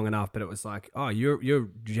around long enough, but it was like, oh, you're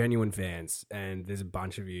genuine fans, and there's a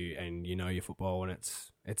bunch of you, and you know your football, and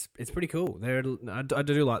it's pretty cool. I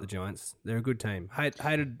do like the Giants. They're a good team.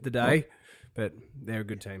 Hated the day, but they're a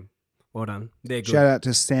good team. Well done. They're good. Shout out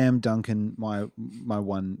to Sam Duncan, my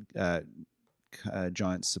one.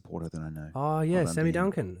 Giants supporter that I know. Oh, yeah, Sammy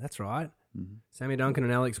Duncan. That's right. Mm-hmm. Sammy Duncan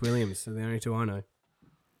and Alex Williams are the only two I know.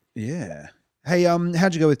 Yeah. Hey,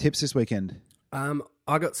 how'd you go with tips this weekend? I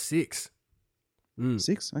got 6.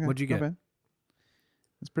 6? Okay. What'd you get?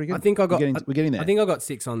 That's pretty good. I think I got. We're getting there. I think I got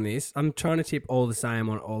 6 on this. I'm trying to tip all the same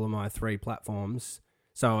on all of my 3 platforms,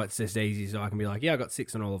 so it's just easy. So I can be like, yeah, I got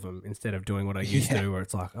 6 on all of them instead of doing what I used to, where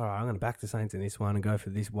it's like, all right, I'm going to back the Saints in this one and go for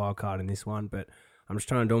this wild card in this one, but I'm just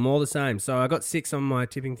trying to do them all the same. So I got 6 on my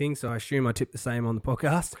tipping thing, so I assume I tipped the same on the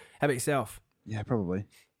podcast. How about yourself? Yeah, probably.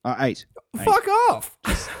 8. Fuck off.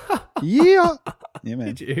 Yeah. Yeah,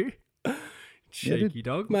 man. Did you? Cheeky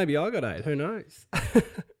dog. Maybe I got 8. Who knows?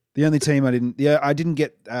 The only team I didn't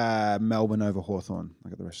get Melbourne over Hawthorn. I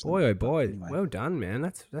got the rest of them. Boy, oh boy. Anyway. Well done, man.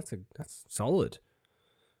 That's solid.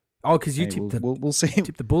 Oh, because you tipped we'll see.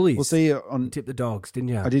 Tipped the Bullies. We'll see on. You tipped the Dogs, didn't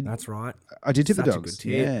you? I did. That's right. I did tip Such the Dogs. A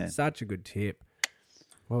good tip. Yeah. Such a good tip.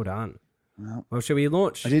 Well done. Well, shall we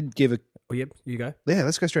launch? I did give a. Oh, yep. You go. Yeah,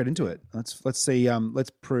 let's go straight into it. Let's see. Let's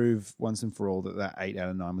prove once and for all that 8 out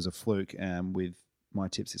of 9 was a fluke. With my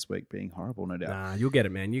tips this week being horrible, no doubt. Nah, you'll get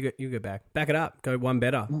it, man. You go back it up. Go one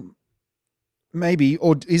better. Maybe,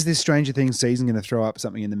 or is this Stranger Things season going to throw up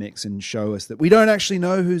something in the mix and show us that we don't actually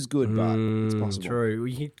know who's good, but it's possible. True.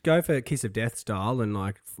 You could go for Kiss of Death style and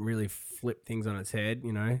like really flip things on its head,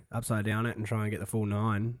 upside down it and try and get the full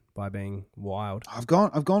 9 by being wild. I've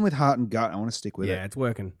gone with heart and gut. I want to stick with it. Yeah, it's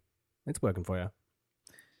working. It's working for you.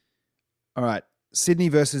 All right. Sydney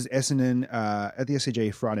versus Essendon at the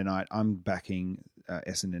SCG Friday night. I'm backing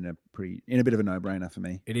Essendon in a bit of a no-brainer for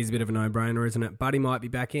me. It is a bit of a no-brainer, isn't it? Buddy might be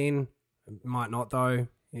back in. Might not, though.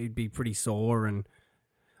 He'd be pretty sore, and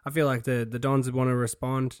I feel like the Dons would want to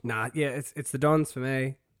respond. Nah, yeah, it's the Dons for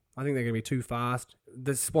me. I think they're going to be too fast.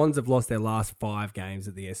 The Swans have lost their last 5 games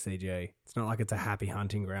at the SCG. It's not like it's a happy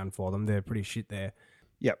hunting ground for them. They're pretty shit there.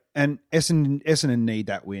 Yep, and Essendon need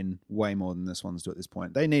that win way more than the Swans do at this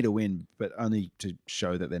point. They need a win, but only to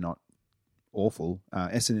show that they're not awful.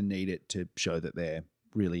 Essendon need it to show that they're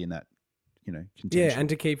really in that, contention. Yeah, and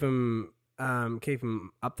to keep them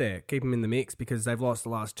up there, keep them in the mix, because they've lost the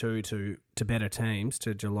last 2 to better teams,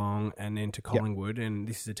 to Geelong and then to Collingwood, and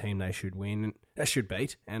this is a team they should win, they should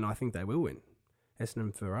beat, and I think they will win.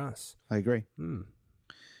 Essendon for us. I agree.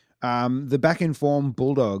 The back-in-form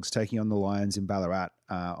Bulldogs taking on the Lions in Ballarat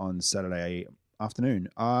on Saturday afternoon.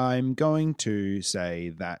 I'm going to say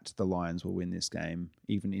that the Lions will win this game,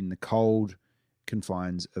 even in the cold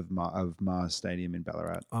confines of Mars Stadium in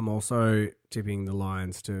Ballarat. I'm also tipping the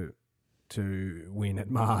Lions to win at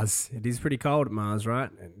Mars. It is pretty cold at Mars,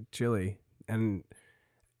 right? And chilly. And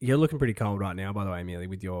you're looking pretty cold right now, by the way, Amelia,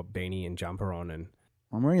 with your beanie and jumper on. And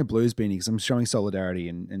I'm wearing a Blues beanie because I'm showing solidarity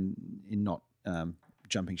and in not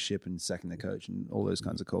jumping ship and sacking the coach and all those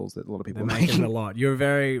kinds of calls that a lot of people are making. A lot. You're a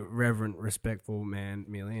very reverent, respectful man,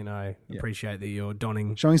 Amelia, and I appreciate that you're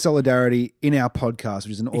donning... Showing solidarity in our podcast,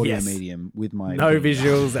 which is an audio medium, with my... No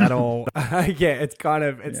visuals at all. It's kind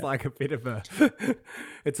of... It's like a bit of a...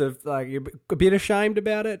 you're a bit ashamed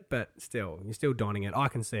about it, but still, you're still donning it. I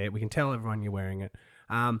can see it. We can tell everyone you're wearing it.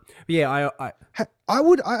 I'm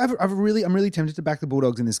really tempted to back the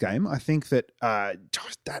Bulldogs in this game. I think that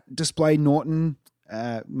that display Norton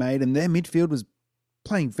made, and their midfield was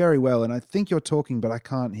playing very well, and I think you're talking, but I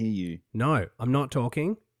can't hear you. No, I'm not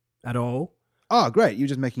talking at all. Oh, great. You're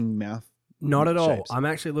just making mouth Not at shapes. all. I'm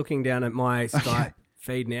actually looking down at my Skype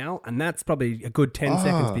feed now, and that's probably a good 10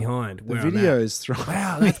 seconds behind. The video is thrown.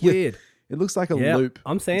 Wow, that's weird. It looks like a loop.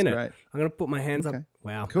 I'm seeing it. Great. I'm going to put my hands up.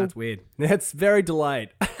 Wow, cool. That's weird. That's very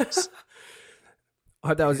delayed. I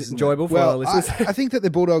hope that was enjoyable for our listeners. I think that the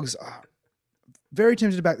Bulldogs are very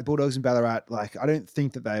tempted to back the Bulldogs in Ballarat. Like, I don't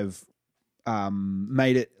think that they've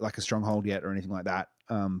made it like a stronghold yet or anything like that.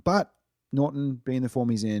 But Norton being the form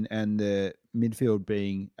he's in and the midfield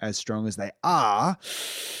being as strong as they are,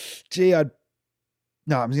 gee, I'm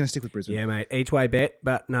going to stick with Brisbane. Yeah, mate. Each way bet,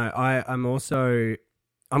 but no, I'm also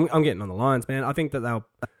I'm getting on the Lions, man. I think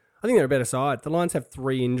they're a better side. The Lions have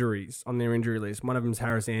 3 injuries on their injury list. One of them's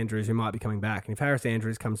Harris Andrews, who might be coming back. And if Harris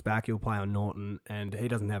Andrews comes back, he'll play on Norton, and he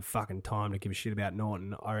doesn't have fucking time to give a shit about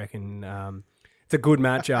Norton. I reckon it's a good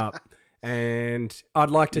matchup, and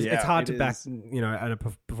I'd like to. It's hard to back, at a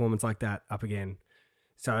performance like that up again.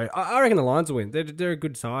 So I reckon the Lions will win. They're a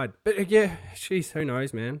good side, but yeah, jeez, who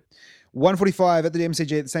knows, man. 1:45 at the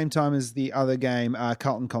MCG at the same time as the other game.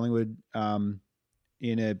 Carlton Collingwood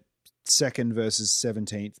in a second versus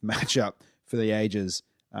 17th matchup for the ages.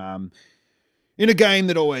 In a game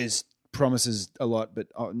that always promises a lot but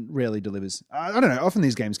rarely delivers. I don't know. Often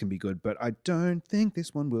these games can be good, but I don't think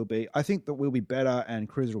this one will be. I think that we'll be better and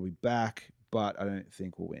Cruiser will be back, but I don't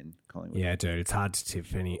think we'll win Collingwood. Yeah, dude, it's hard to tip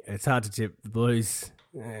It's hard to tip the Blues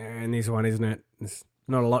in this one, isn't it? There's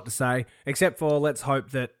not a lot to say, except for let's hope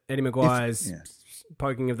that Eddie Maguire's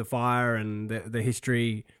poking of the fire and the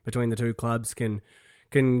history between the two clubs can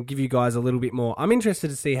give you guys a little bit more. I'm interested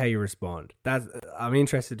to see how you respond. I'm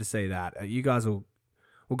interested to see that. You guys will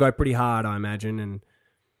go pretty hard, I imagine, and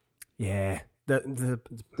yeah,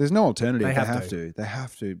 there's no alternative. They have to. They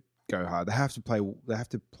have to go hard. They have to play. They have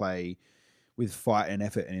to play with fight and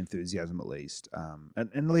effort and enthusiasm at least, and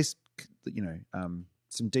at least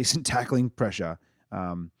some decent tackling pressure.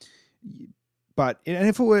 But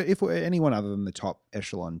if it were anyone other than the top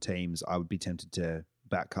echelon teams, I would be tempted to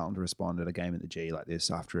back Carlton to respond at a game at the G like this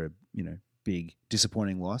after a big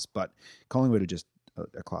disappointing loss. But Collingwood are just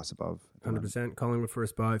a class above. 100% Collingwood for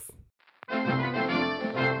us both.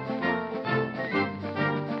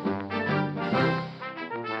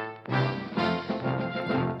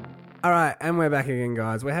 All right, and we're back again,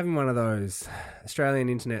 guys. We're having one of those Australian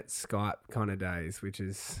internet Skype kind of days, which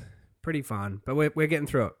is pretty fun, but we're getting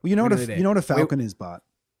through it. Well, you know what a falcon is, Bart?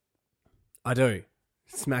 I do.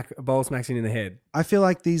 A ball smacks you in the head. I feel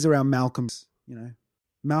like these are our Malcolms,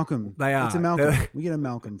 Malcolm. They are. It's a Malcolm. We get a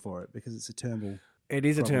Malcolm for it because it's a Turnbull. It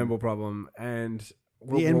is a Turnbull problem, and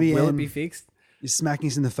the NBN will it be fixed? Is smacking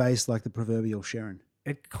us in the face like the proverbial Sharon.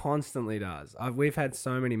 It constantly does. We've had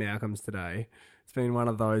so many Malcolms today. It's been one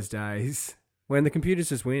of those days when the computers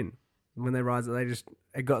just win. When they rise,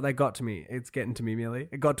 they got to me. It's getting to me, Millie.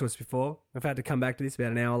 It got to us before. I've had to come back to this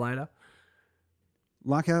about an hour later.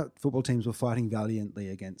 Like our football teams were fighting valiantly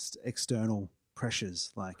against external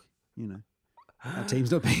pressures, like, our teams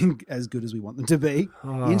not being as good as we want them to be.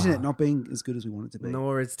 The internet not being as good as we want it to be.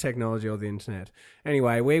 Nor it's technology or the internet.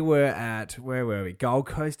 Anyway, we were at, where were we? Gold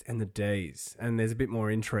Coast and the D's. And there's a bit more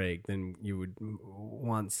intrigue than you would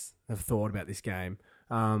once have thought about this game.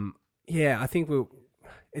 I think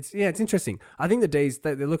it's interesting. I think the D's,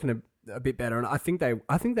 they're looking a bit better, and I think they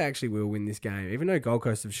actually will win this game. Even though Gold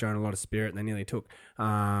Coast have shown a lot of spirit, and they nearly took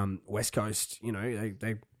West Coast.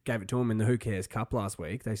 They gave it to them in the Who Cares Cup last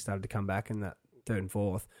week. They started to come back in that third and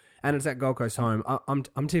fourth, and it's at Gold Coast home.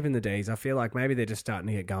 I'm tipping the D's. I feel like maybe they're just starting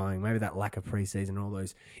to get going. Maybe that lack of preseason, all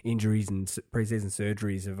those injuries and preseason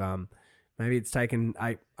surgeries of maybe it's taken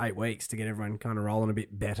eight weeks to get everyone kind of rolling a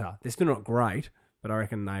bit better. They're still not great, but I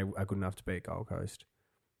reckon they are good enough to beat Gold Coast.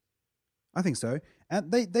 I think so. And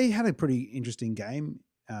they had a pretty interesting game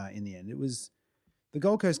in the end. It was the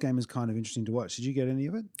Gold Coast game was kind of interesting to watch. Did you get any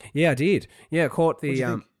of it? Yeah, I did. Yeah, I caught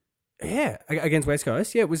the against West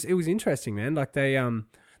Coast. Yeah, it was interesting, man. Like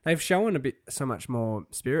they've shown so much more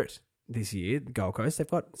spirit this year. The Gold Coast, they've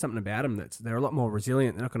got something about them they're a lot more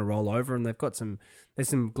resilient. They're not going to roll over, and they've got there's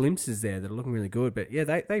some glimpses there that are looking really good. But yeah,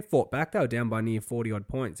 they fought back. They were down by near 40 odd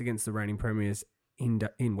points against the reigning premiers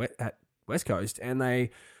at West Coast, and they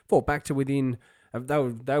fought back to within. They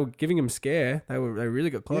were giving them scare. They really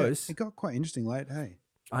got close. Yeah, it got quite interesting late. Hey,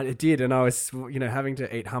 it did, and I was having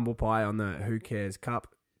to eat humble pie on the Who Cares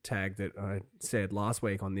Cup tag that I said last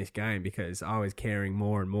week on this game because I was caring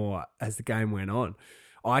more and more as the game went on.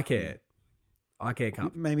 I cared. I care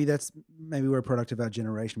cup. Maybe we're a product of our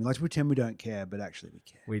generation. We like to pretend we don't care, but actually we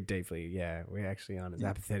care. We deeply, we actually aren't as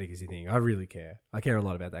apathetic as you think. I really care. I care a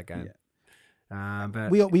lot about that game. Yeah.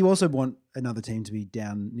 But we also want another team to be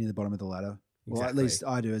down near the bottom of the ladder. Exactly. Well, at least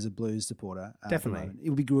I do as a Blues supporter. Definitely. It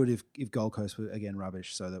would be good if Gold Coast were again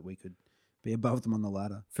rubbish so that we could be above them on the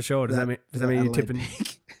ladder. For sure. Does that mean you're tipping?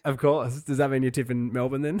 Of course. Does that mean you're tipping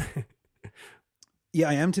Melbourne then? Yeah,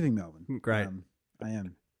 I am tipping Melbourne. Great. I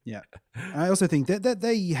am. Yeah. I also think that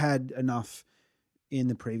they had enough in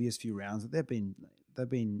the previous few rounds that they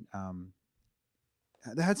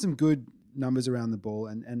had some good numbers around the ball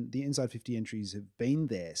and the inside 50 entries have been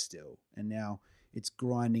there still, and now it's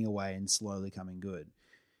grinding away and slowly coming good.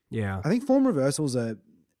 Yeah. I think form reversals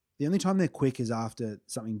The only time they're quick is after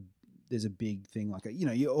something. There's a big thing like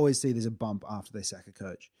you always see there's a bump after they sack a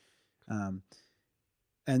coach, and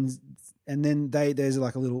then there's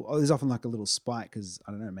often like a little spike because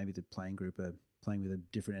I don't know, maybe the playing group are playing with a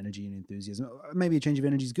different energy and enthusiasm. Maybe a change of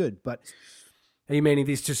energy is good, but are you meaning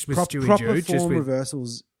this just with Stewie proper Jude? Form just with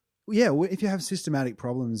reversals? Yeah, if you have systematic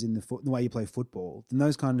problems in the way you play football, then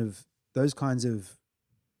those kinds of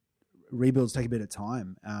rebuilds take a bit of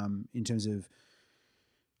time in terms of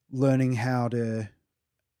learning how to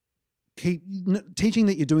keep teaching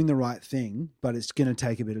that you're doing the right thing, but it's going to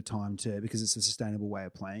take a bit of time because it's a sustainable way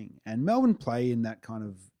of playing. And Melbourne play in that kind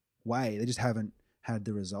of way. They just haven't had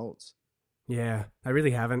the results. Yeah, they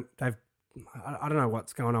really haven't. I don't know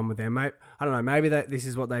what's going on with them, mate. I don't know. Maybe this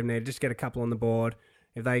is what they've needed. Just get a couple on the board.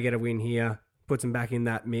 If they get a win here, puts them back in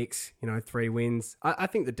that mix, 3 wins. I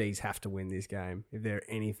think the D's have to win this game if they're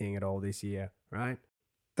anything at all this year, right?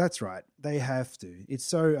 That's right. They have to. It's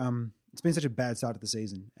so it's been such a bad start to the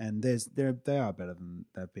season, and they are better than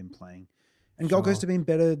they've been playing. And Gold Coast have been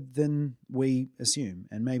better than we assume,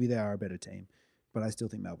 and maybe they are a better team, but I still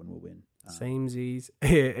think Melbourne will win. Samesies.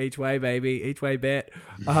 Each way, baby. Each way bet.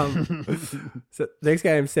 So next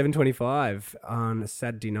game, 7:25 on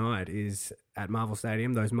Saturday night, is at Marvel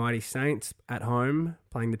Stadium. Those mighty Saints at home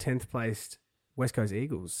playing the 10th placed West Coast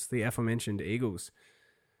Eagles, the aforementioned Eagles.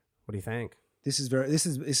 What do you think? This is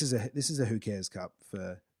a who cares cup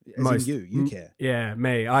for you care. Yeah,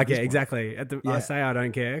 me. I care, exactly. I say I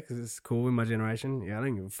don't care because it's cool in my generation. Yeah, I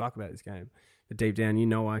don't give a fuck about this game. But deep down,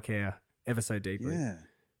 I care ever so deeply.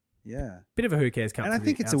 Yeah. Bit of a who cares cup. And I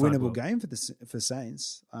think it's a winnable game for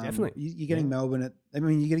Saints. Definitely. You're getting Melbourne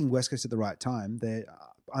you're getting West Coast at the right time. They're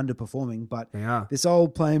underperforming, but they are. This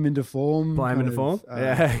old play them into form.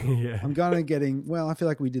 Yeah. I'm kind of getting, I feel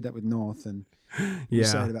like we did that with North and you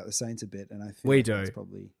say it about the Saints a bit. And I feel that's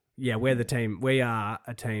probably. Yeah, we're the team. We are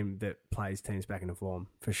a team that plays teams back into form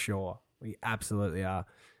for sure. We absolutely are.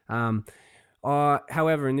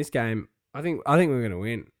 However, in this game, I think we're going to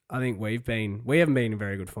win. I think we haven't been in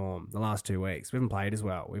very good form the last 2 weeks. We haven't played as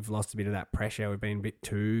well. We've lost a bit of that pressure. We've been a bit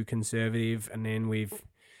too conservative, and then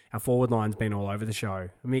our forward line's been all over the show.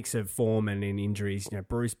 A mix of form and in injuries.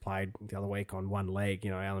 Bruce played the other week on one leg.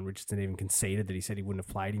 Alan Richardson even conceded that he said he wouldn't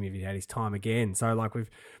have played him if he'd had his time again. So we're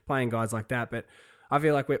playing guys like that, but I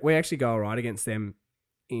feel like we actually go all right against them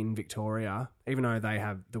in Victoria, even though they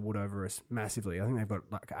have the wood over us massively. I think they've got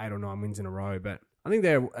 8 or 9 wins in a row, but I think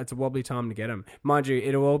it's a wobbly time to get them. Mind you,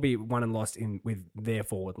 it'll all be won and lost with their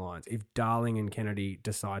forward lines. If Darling and Kennedy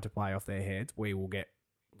decide to play off their heads, we will get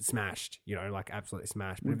smashed, absolutely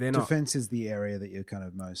smashed. But if they're not, defense is the area that you're kind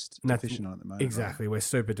of most deficient on at the moment. Exactly. Right? We're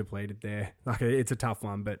super depleted there. It's a tough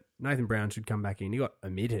one, but Nathan Brown should come back in. He got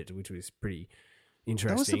omitted, which was pretty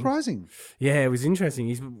interesting. That was surprising. Yeah, it was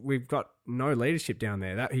interesting. We've got no leadership down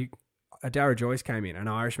there. Adara Joyce came in, an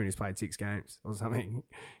Irishman who's played 6 games or something.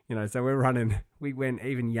 So we went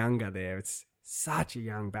even younger there. It's such a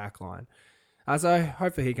young back line. So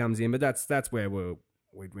hopefully he comes in, but that's where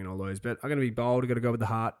we'd win or lose. But I'm going to be bold. I've got to go with the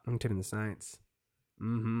heart. I'm tipping the Saints.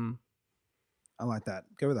 Mm-hmm. I like that.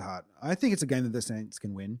 Go with the heart. I think it's a game that the Saints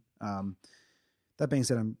can win. That being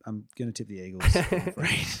said, I'm going to tip the Eagles. I'm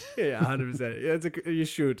afraid. Yeah, 100%. Yeah, you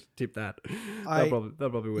should tip that. They'll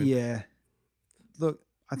probably win. Yeah. Look,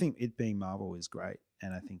 I think it being Marvel is great,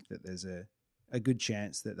 and I think that there's a good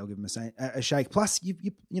chance that they'll give them a shake. Plus, you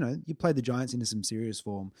played the Giants into some serious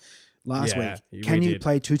form last week. Can you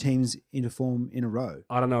play 2 teams into form in a row?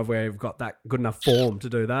 I don't know if we've got that good enough form to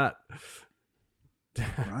do that.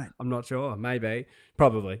 Right. I'm not sure. Maybe.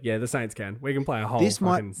 Probably. Yeah, the Saints can. We can play a whole team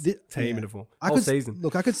into form. Season.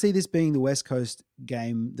 Look, I could see this being the West Coast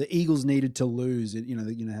game. The Eagles needed to lose, in order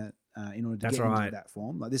to get into that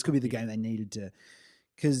form. This could be the game they needed to.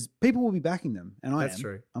 Because people will be backing them, and That's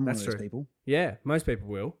true. I'm one of those people. Yeah, most people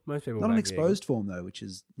will. Most people not an exposed form though, which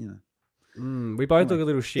is we both look a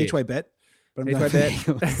little shit. Each way bet. But each way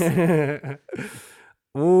bet.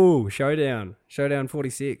 Ooh, showdown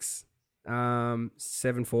 46,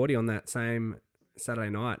 7:40 on that same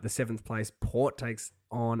Saturday night. The 7th place Port takes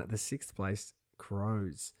on the 6th place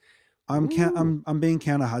Crows. I'm being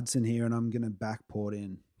counter Hudson here, and I'm going to back Port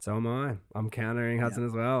in. So am I. I'm countering Hudson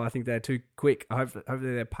as well. I think they're too quick. Hopefully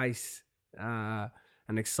their pace and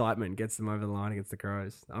excitement gets them over the line against the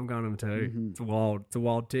Crows. I'm going them too. Mm-hmm. It's a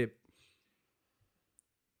wild tip.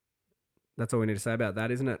 That's all we need to say about that,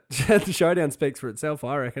 isn't it? The showdown speaks for itself,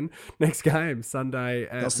 I reckon. Next game, Sunday.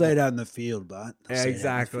 They'll say it out in the field, but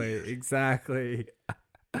exactly.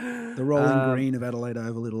 The rolling green of Adelaide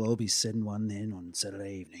Oval, it'll all be 7-1 then on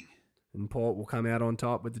Saturday evening. And Port will come out on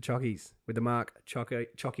top with the Chockies, with the mark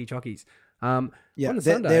Chockies. Yeah, on a they're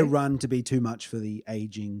Sunday, run to be too much for the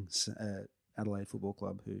aging Adelaide Football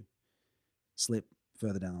Club, who slip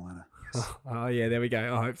further down the ladder. Oh, yeah, there we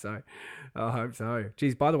go. I hope so.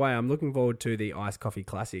 Geez, by the way, I'm looking forward to the Iced Coffee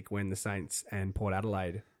Classic when the Saints and Port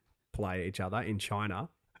Adelaide play each other in China.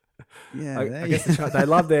 Yeah, I guess they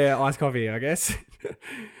love their iced coffee, I guess.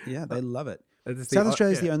 Yeah, they love it. It's South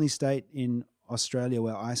Australia is the only state in Australia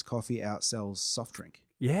where iced coffee outsells soft drink.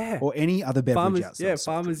 Yeah. Or any other beverage outsells soft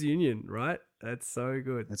Farmers drink. Union, right? That's so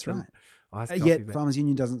good. That's right. Iced coffee, Yet Farmers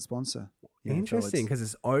Union doesn't sponsor. Interesting, because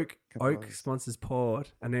it's Oak. Oak others. sponsors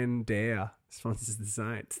Port, and then Dare sponsors the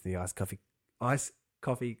Saints. The Iced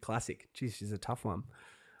Coffee Classic. Jeez, she's a tough one.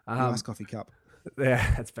 Iced coffee cup.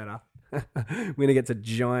 Yeah, that's better. Winner gets a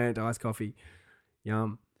giant iced coffee.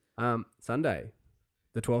 Yum. Sunday,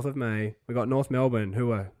 the 12th of May, we got North Melbourne,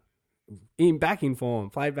 who are back in form,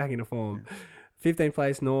 played back into form. Yeah. 15th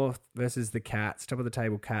place North versus the Cats, top of the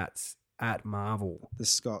table Cats at Marvel. The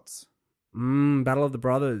Scots. Battle of the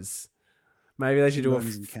Brothers. Maybe they should do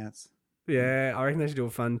and Cats. Yeah, I reckon they should do a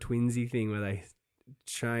fun twinsy thing where they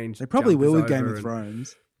change. They probably will with Game of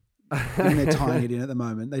Thrones. I think they're tying it in at the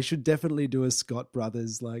moment. They should definitely do a Scott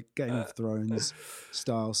Brothers like Game of Thrones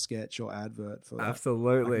style sketch or advert for that.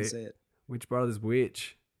 Absolutely. I can see it. Which brother's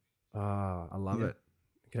which? I love it.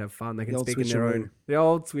 They can have fun. They can speak in switcheroo. their own. The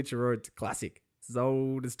old switcheroo. It's a classic. It's as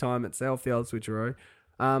old as time itself, the old switcheroo.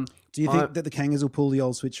 Do you think that the Kangas will pull the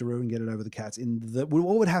old switcheroo and get it over the Cats in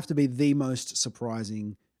what would have to be the most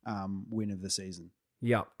surprising win of the season?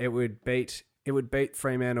 Yeah, it would beat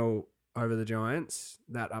Fremantle over the Giants.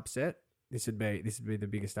 That upset. This would be the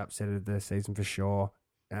biggest upset of the season for sure.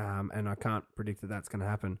 And I can't predict that that's going to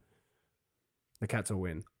happen. The Cats will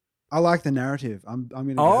win. I like the narrative. I'm going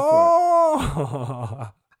to go for it.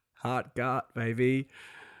 Heart gut, baby.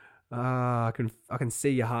 I can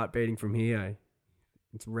see your heart beating from here.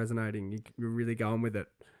 It's resonating. You're really going with it,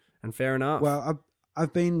 and fair enough. Well,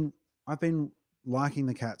 I've been liking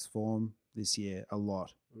the Cats' form this year a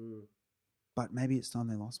lot, but maybe it's time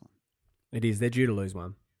they lost one. It is. They're due to lose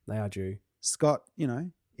one. They are due. Scott,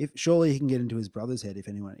 if surely he can get into his brother's head if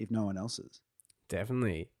no one else is.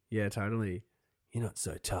 Definitely. Yeah, totally. You're not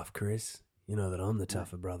so tough, Chris. You know that I'm the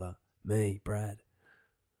tougher brother. Me, Brad.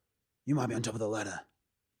 You might be on top of the ladder.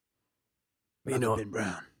 But you're not. Ben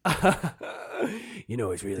Brown. You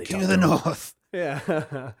know he's really King of the North. Yeah.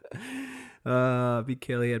 Big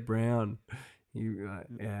Kellyhead Brown.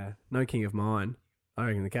 No king of mine. I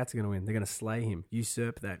reckon the Cats are going to win. They're going to slay him,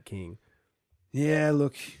 usurp that king. Yeah,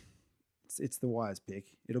 look, it's the wise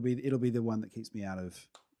pick. It'll be the one that keeps me out of,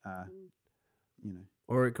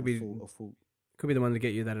 or it could be full. Could be the one to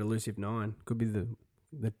get you that elusive 9. Could be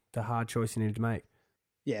the hard choice you need to make.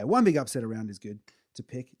 Yeah, one big upset around is good to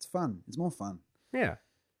pick. It's fun. It's more fun. Yeah.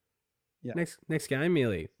 Yeah. Next game,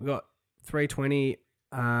 Mealy. We've got 3:20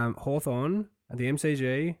 Hawthorn at the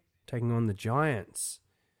MCG taking on the Giants.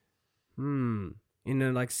 In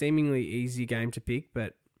a seemingly easy game to pick,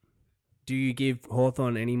 but do you give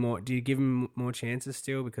Hawthorn do you give them more chances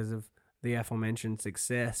still because of the aforementioned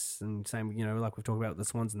success and same, like we've talked about with the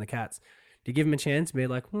Swans and the Cats? Do you give them a chance to be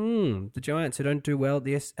like, the Giants who don't do well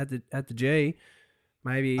at the G,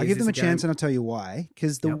 maybe I give them a chance, and I'll tell you why.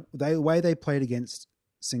 Because the way they played against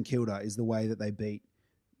St Kilda is the way that they beat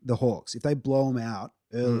the Hawks. If they blow them out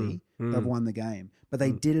early, they've won the game. But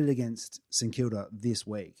they did it against St Kilda this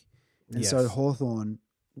week. And so Hawthorn,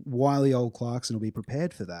 wily old Clarkson will be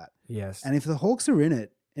prepared for that. Yes. And if the Hawks are in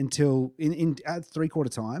it until at 3/4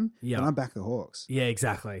 time, then I back the Hawks. Yeah,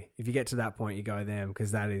 exactly. If you get to that point, you go them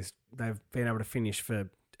because they've been able to finish for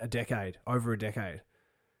over a decade.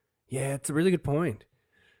 Yeah, it's a really good point.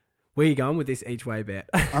 Where are you going with this each way bet?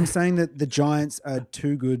 I'm saying that the Giants are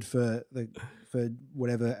too good for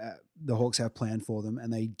whatever the Hawks have planned for them,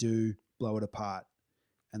 and they do blow it apart,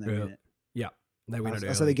 and they win it. Yeah, they win it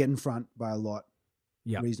early. So they get in front by a lot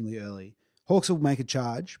reasonably early. Hawks will make a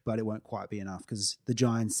charge, but it won't quite be enough because the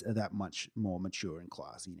Giants are that much more mature and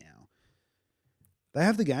classy now. They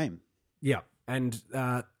have the game. Yeah, and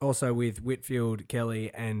also with Whitfield,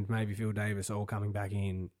 Kelly, and maybe Phil Davis all coming back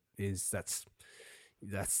in, that's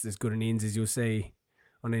as good an ins as you'll see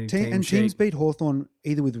on any team and sheet. Teams beat Hawthorn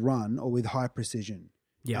either with run or with high precision.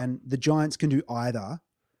 Yeah. And the Giants can do either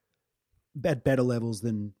at better levels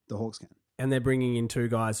than the Hawks can. And they're bringing in 2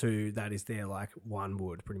 guys who that is their one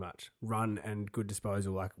would pretty much run and good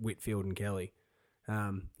disposal, like Whitfield and Kelly.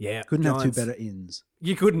 Couldn't Giants, have 2 better ins.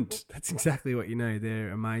 You couldn't. That's exactly what you know. They're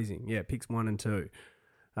amazing. Yeah, picks 1 and 2.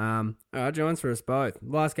 All right, Giants for us both.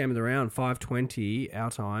 Last game of the round, 5:20 our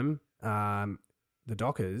time. The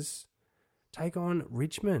Dockers take on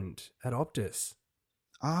Richmond at Optus.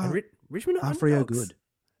 Richmond are are Freo underdogs. good?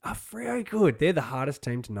 Are Freo good? They're the hardest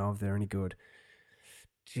team to know if they're any good.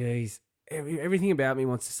 Jeez. Everything about me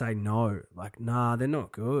wants to say no. Like, nah, they're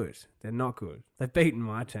not good. They're not good. They've beaten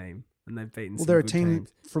my team, and they've beaten some they're a good team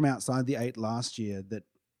teams. from outside the 8 last year that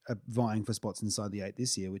are vying for spots inside the 8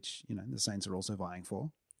 this year, which, the Saints are also vying for.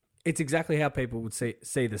 It's exactly how people would see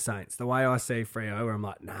the Saints. The way I see Freo, where I'm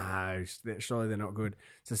like, no, surely they're not good.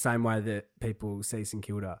 It's the same way that people see St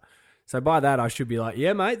Kilda. So by that, I should be like,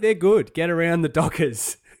 yeah, mate, they're good. Get around the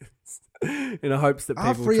Dockers. In hopes that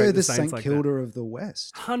people treat Freo the Saints St Kilda of the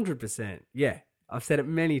West? 100%. Yeah, I've said it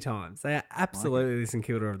many times. They are absolutely the St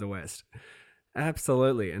Kilda of the West.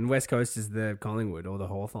 Absolutely. And West Coast is the Collingwood or the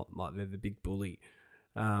Hawthorn. Like, they're the big bully.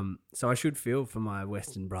 So I should feel for my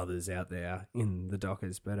Western brothers out there in the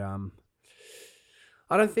Dockers, but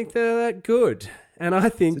I don't think they're that good. And I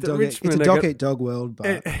think that Richmond... It's a dog-eat-dog world,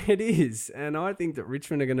 but... It is. And I think that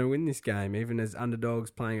Richmond are going to win this game, even as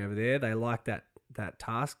underdogs playing over there. They like that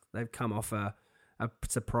task. They've come off a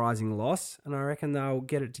surprising loss, and I reckon they'll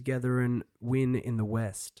get it together and win in the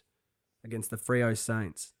West against the Freo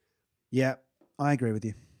Saints. Yeah, I agree with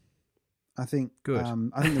you. I think good.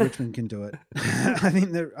 I think the Richmond can do it. I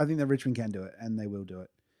think the Richmond can do it, and they will do it.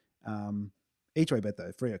 Each way bet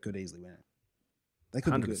though, Freo could easily win it. They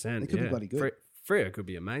could 100%, be good. They could be bloody good. Freo could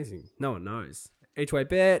be amazing. No one knows. Each way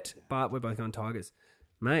bet, but we're both on Tigers,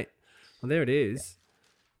 mate. Well, there it is.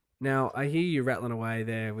 Now, I hear you rattling away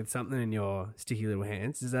there with something in your sticky little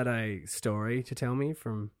hands. Is that a story to tell me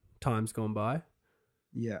from times gone by?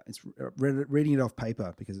 Yeah, it's reading it off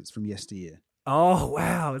paper because it's from yesteryear. Oh,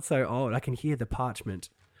 wow. It's so old. I can hear the parchment.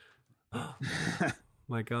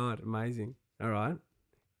 My God, amazing. All right.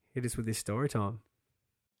 Hit us with this story time.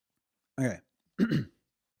 Okay.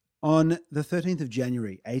 On the 13th of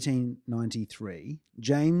January, 1893,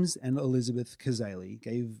 James and Elizabeth Kazali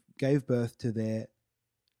gave birth to their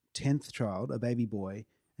 10th child, a baby boy,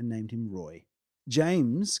 and named him Roy.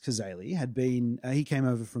 James Kazali he came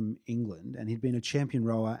over from England, and he'd been a champion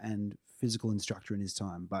rower and physical instructor in his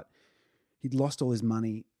time, but he'd lost all his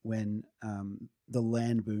money when the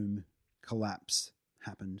land boom collapse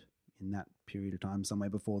happened in that period of time, somewhere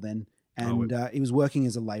before then, and he was working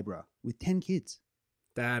as a labourer with 10 kids.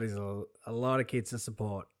 That is a lot of kids to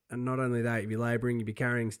support, and not only that, you'd be labouring, you'd be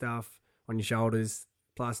carrying stuff on your shoulders,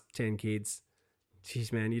 plus 10 kids.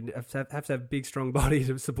 Jeez, man, you'd have to have a big, strong body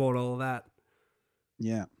to support all of that.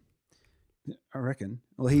 Yeah, I reckon.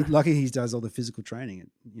 Well, he does all the physical training.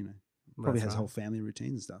 And, probably has whole family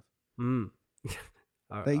routines and stuff. Mm.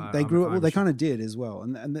 They grew up. Well, they kind of did as well,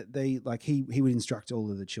 and they he would instruct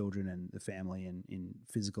all of the children and the family in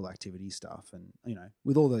physical activity stuff, and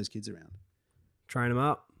with all those kids around, train them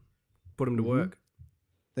up, put them to work.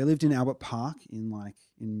 They lived in Albert Park in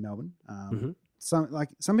Melbourne.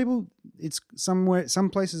 Some people, it's somewhere. Some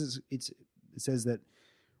places it says that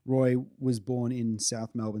Roy was born in South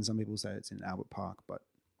Melbourne. Some people say it's in Albert Park, but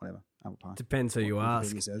whatever. Albert Park. Depends who you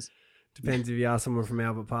ask. Says. Depends if you ask someone from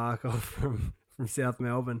Albert Park or from South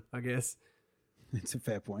Melbourne, I guess. It's a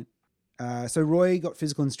fair point. So Roy got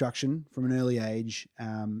physical instruction from an early age.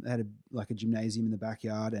 Had a gymnasium in the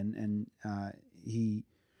backyard, and he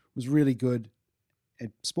was really good at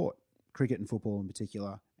sport, cricket and football in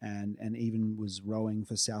particular. And even was rowing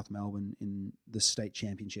for South Melbourne in the state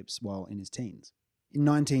championships while in his teens. In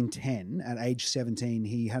 1910, at age 17,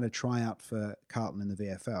 he had a tryout for Carlton in the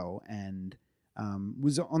VFL and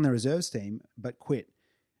was on the reserves team, but quit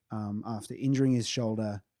after injuring his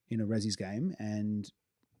shoulder in a Resi's game, and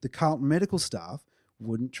the Carlton medical staff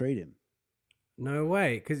wouldn't treat him. No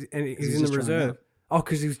way, because he's in the reserve. Oh,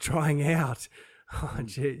 because he was trying out. Oh,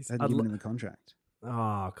 jeez. They hadn't given him a contract.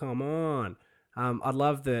 Oh, come on. I'd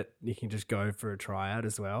love that you can just go for a tryout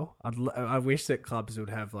as well. I wish that clubs would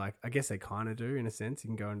have I guess they kind of do in a sense. You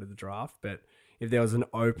can go into the draft, but if there was an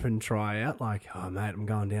open tryout, oh mate, I'm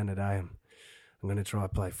going down today. I'm going to try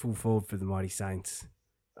play full forward for the Mighty Saints.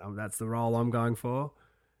 That's the role I'm going for.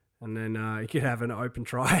 And then you could have an open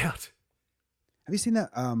tryout. Have you seen that?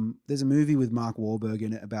 There's a movie with Mark Wahlberg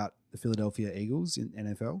in it about the Philadelphia Eagles in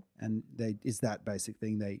NFL, and it's that basic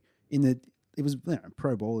thing. It was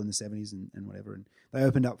pro ball in the 70s and whatever, and they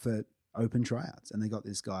opened up for open tryouts, and they got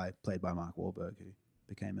this guy played by Mark Wahlberg who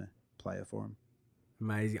became a player for him.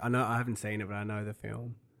 Amazing. I haven't seen it, but I know the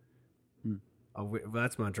film.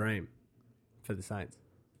 That's my dream for the Saints.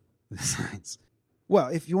 The Saints. Well,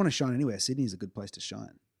 if you want to shine anywhere, Sydney's a good place to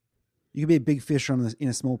shine. You could be a big fish in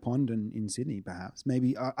a small pond in Sydney, perhaps.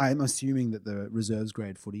 Maybe I'm assuming that the reserves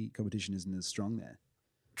grade footy competition isn't as strong there.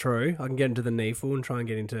 True. I can get into the NEAFL and try and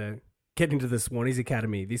get into the Swannies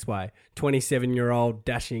Academy this way. 27-year-old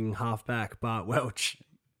dashing halfback Bart Welch.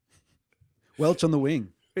 Welch on the wing.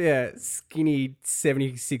 Yeah, skinny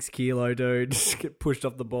 76 kilo dude just get pushed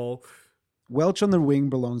off the ball. Welch on the wing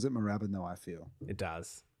belongs at Moorabbin, though, I feel. It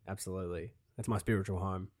does. Absolutely. That's my spiritual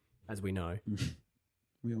home, as we know.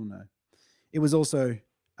 We all know. It was also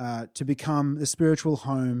to become the spiritual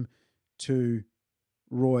home to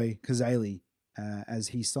Roy Cazaly as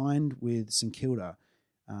he signed with St Kilda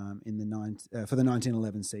for the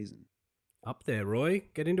 1911 season. Up there, Roy.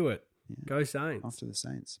 Get into it. Yeah. Go Saints. After the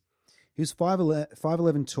Saints. He was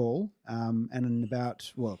 5'11" tall and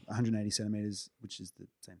about 180 centimetres, which is the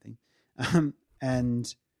same thing.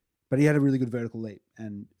 But he had a really good vertical leap.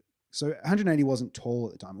 And so 180 wasn't tall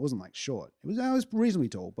at the time. It wasn't like short. It was reasonably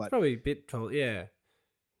tall. But probably a bit tall, yeah.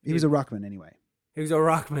 He was a ruckman anyway. He was a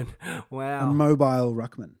ruckman. Wow. A mobile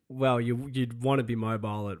ruckman. Well, you'd want to be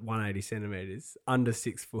mobile at 180 centimetres, under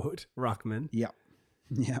 6 foot ruckman. Yep.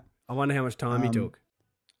 Yeah. I wonder how much time he took.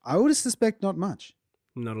 I would suspect not much.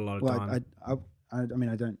 Not a lot of time. I mean,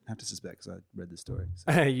 I don't have to suspect because I read the story.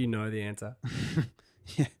 So. You know the answer.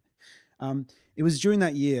 Yeah. It was during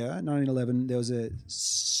that year, 1911, there was a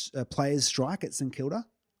players' strike at St Kilda.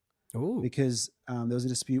 Ooh. Because there was a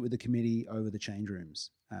dispute with the committee over the change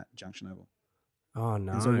rooms at Junction Oval. Oh,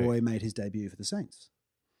 no. And so Roy made his debut for the Saints.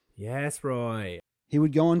 Yes, Roy. He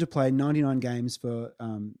would go on to play 99 games for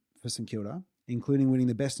St Kilda, including winning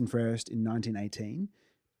the best and fairest in 1918,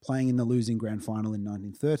 playing in the losing grand final in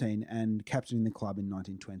 1913, and captaining the club in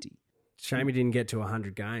 1920. Shame he didn't get to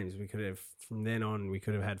 100 games. We could have, from then on, we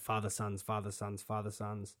could have had father sons, and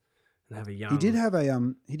have a young. He did have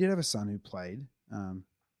a son who played,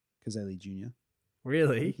 Cazaly Jr.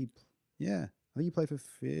 Really? I think he played for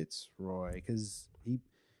Fitzroy because he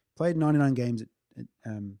played 99 games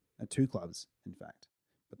at two clubs, in fact.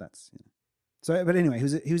 But that's So, but anyway,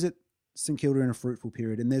 he was at St Kilda in a fruitful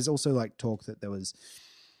period, and there's also like talk that there was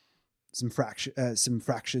some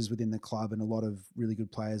fractures within the club, and a lot of really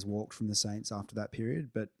good players walked from the Saints after that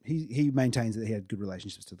period. But he maintains that he had good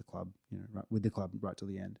relationships to the club, with the club right till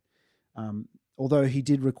the end. Although he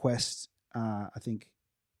did request, I think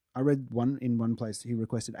I read in one place he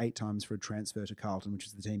requested 8 times for a transfer to Carlton, which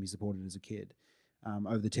is the team he supported as a kid.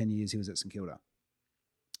 Over the 10 years he was at St Kilda,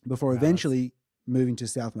 before eventually moving to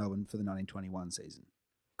South Melbourne for the 1921 season.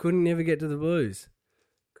 Couldn't never get to the Blues.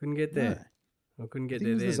 Couldn't get there. No. I couldn't get I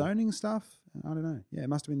think there. It was the zoning stuff. I don't know. Yeah, it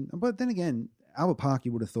must have been. But then again, Albert Park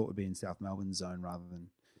you would have thought would be in South Melbourne's zone rather than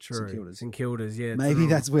St Kilda's. St Kilda's, yeah. Maybe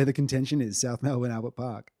that's where the contention is, South Melbourne, Albert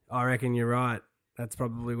Park. I reckon you're right. That's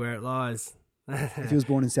probably where it lies. If he was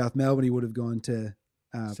born in South Melbourne, he would have gone to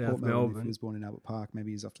Port Melbourne. Melbourne. If he was born in Albert Park,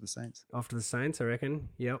 maybe he's off to the Saints. Off to the Saints, I reckon.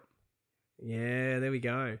 Yep. Yeah, there we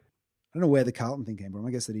go. I don't know where the Carlton thing came from.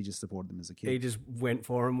 I guess that he just supported them as a kid. He just went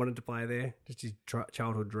for him, wanted to play there. Just his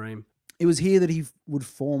childhood dream. It was here that he would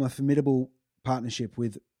form a formidable partnership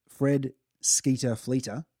with Fred Skeeter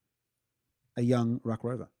Fleeter, a young ruck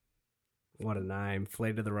rover. What a name.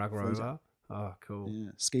 Fleeter the ruck rover. Oh, cool.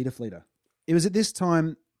 Yeah, Skeeter Fleeter. It was at this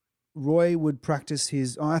time Roy would practice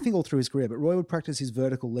I think all through his career, but Roy would practice his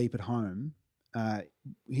vertical leap at home.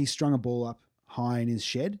 He strung a ball up high in his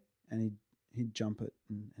shed and he'd jump it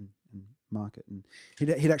and mark it. And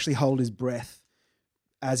he'd actually hold his breath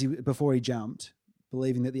before he jumped,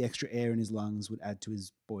 believing that the extra air in his lungs would add to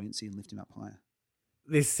his buoyancy and lift him up higher.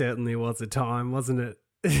 This certainly was a time, wasn't it?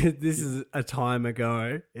 This is a time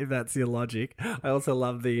ago, if that's your logic. I also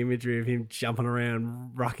love the imagery of him jumping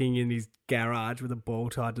around, rucking in his garage with a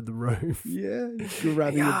ball tied to the roof. Yeah,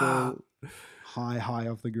 grabbing the ball high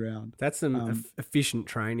off the ground. That's some efficient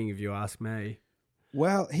training, if you ask me.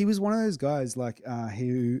 Well, he was one of those guys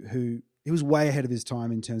who he was way ahead of his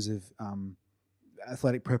time in terms of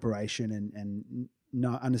athletic preparation and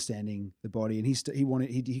not understanding the body, and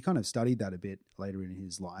he kind of studied that a bit later in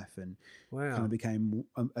his life, and kind of became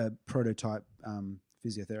a prototype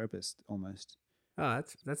physiotherapist almost. Oh,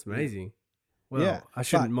 that's amazing. Yeah. Well, I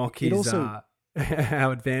shouldn't mock his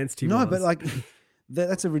how advanced he was. No, but like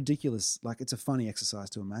that's a ridiculous, it's a funny exercise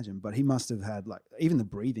to imagine. But he must have had even the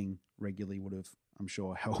breathing regularly would have, I'm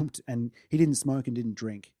sure, helped. And he didn't smoke and didn't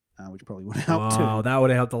drink. Which probably would have helped too. Oh, that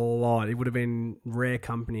would have helped a lot. It would have been rare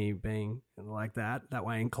company being like that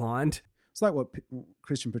way inclined. It's like what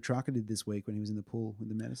Christian Petrarca did this week when he was in the pool with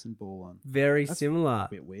the medicine ball on. Very similar. A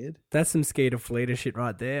bit weird. That's some Skeeter Fleeter shit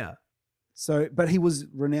right there. So, but he was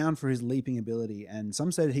renowned for his leaping ability, and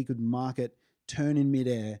some said he could mark it, turn in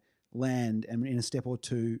midair, land, and in a step or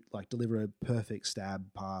two, deliver a perfect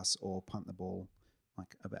stab pass or punt the ball,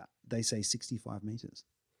 about, they say, 65 meters.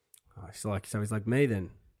 Oh, so he's like me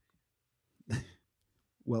then.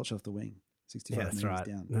 Welch off the wing, 65 meters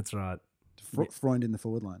down. That's right. Freund in the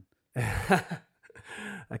forward line.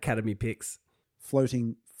 Academy picks.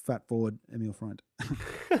 Floating fat forward Emil Freund.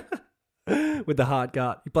 With the heart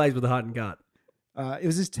gut. He plays with the heart and gut. It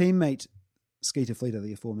was his teammate, Skeeter Fleeter,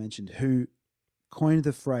 the aforementioned, who coined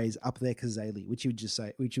the phrase "up there Kazali," which he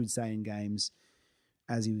would say in games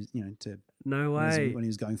as he was, No way. when he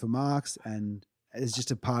was going for marks, and it's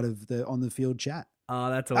just a part of the on the field chat. Oh,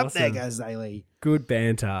 that's awesome. Up there Kazali. Good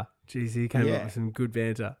banter. Jeez, he came up with some good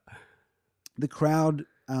banter. The crowd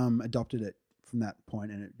adopted it from that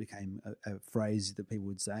point, and it became a phrase that people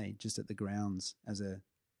would say just at the grounds as a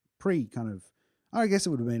kind of. I guess it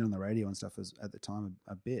would have been on the radio and stuff at the time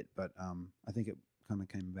a bit, but I think it kind of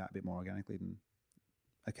came about a bit more organically than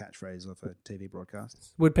a catchphrase of a TV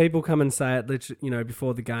broadcast. Would people come and say it,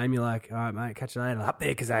 before the game? You're like, all right, mate, catch you later. Up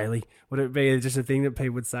there, Kazali. Would it be just a thing that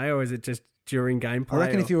people would say, or is it just during gameplay? I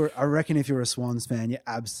reckon if you were a Swans fan, you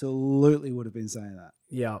absolutely would have been saying that.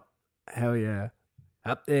 Yeah, hell yeah.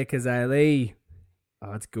 Up there, Kazali.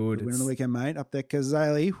 Oh, it's good. Win on the weekend, mate. Up there,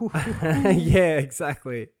 Kazali. Yeah,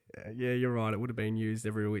 exactly. Yeah, you're right. It would have been used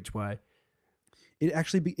every which way. It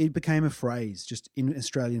actually it became a phrase just in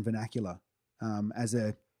Australian vernacular. As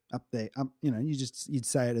a up there, you'd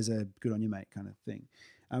say it as a good on you mate kind of thing.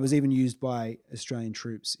 It was even used by Australian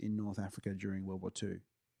troops in North Africa during World War II.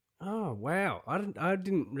 Oh wow! I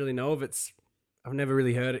didn't really know of it. I've never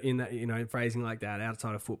really heard it in that phrasing like that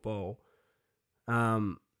outside of football.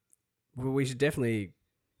 Well, we should definitely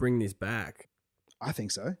bring this back. I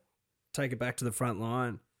think so. Take it back to the front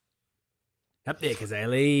line. Up there,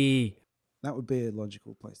 Kazali. That would be a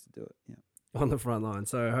logical place to do it. Yeah. On the front line.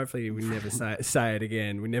 So hopefully we never say it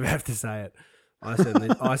again. We never have to say it. I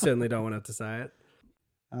certainly don't want to have to say it.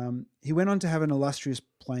 He went on to have an illustrious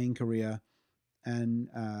playing career, and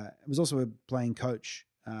was also a playing coach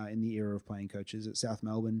in the era of playing coaches at South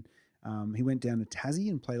Melbourne. He went down to Tassie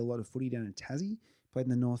and played a lot of footy down in Tassie. Played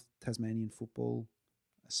in the North Tasmanian Football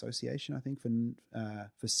Association, I think, for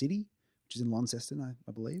City, which is in Launceston, I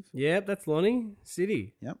believe. Yep, that's Lonnie.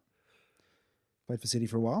 City. Yep. Played for City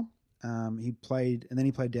for a while. He played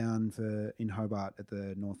down in Hobart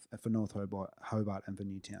for North Hobart and for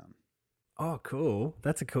Newtown. Oh, cool!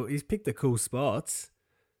 He's picked the cool spots.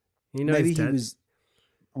 He knows. Maybe he was.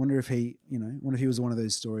 I wonder if he was one of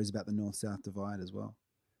those stories about the North-South divide as well.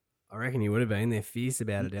 I reckon he would have been. They're fierce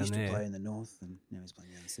about it down there. He used to play in the North, and now he's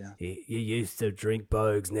playing down the South. You used to drink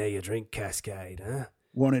Bogues, now you drink Cascade, huh?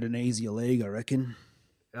 Wanted an easier league, I reckon.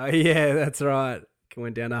 Oh yeah, that's right.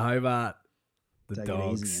 Went down to Hobart. The Take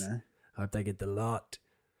Dogs. it easy, Hope they get the lot.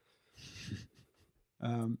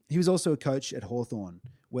 He was also a coach at Hawthorn,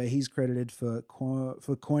 where he's credited for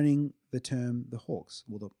coining the term the Hawks,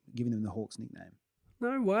 giving them the Hawks nickname.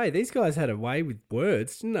 No way. These guys had a way with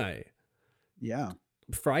words, didn't they? Yeah.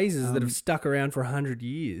 Phrases that have stuck around for 100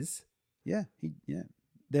 years. Yeah.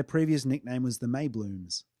 Their previous nickname was the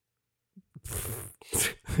Mayblooms.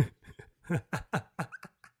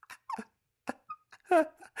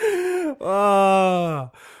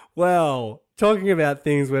 Oh, well, talking about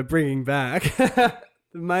things we're bringing back, the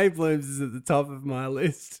Mayblooms is at the top of my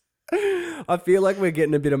list. I feel like we're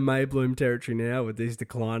getting a bit of Maybloom territory now with this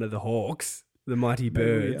decline of the Hawks, the mighty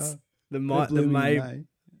birds, the Mayblooms.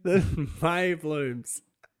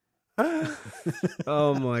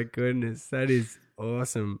 Oh my goodness, that is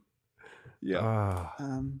awesome. Yeah.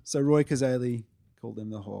 Oh. So Roy Kazali called them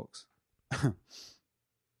the Hawks.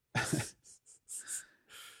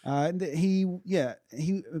 He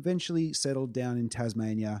eventually settled down in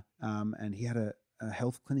Tasmania, and he had a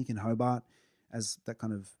health clinic in Hobart as that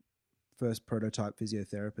kind of first prototype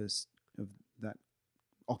physiotherapist of that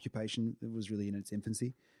occupation that was really in its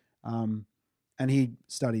infancy. And he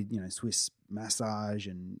studied, Swiss massage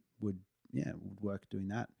and would work doing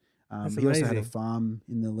that. He also had a farm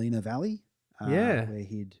in the Lena Valley. Where what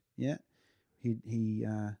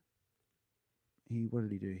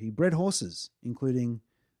did he do? He bred horses, including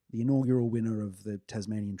the inaugural winner of the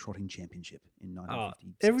Tasmanian Trotting Championship in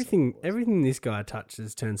 1956. Everything this guy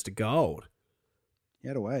touches turns to gold. He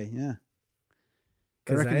had a way, yeah.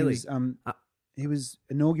 He was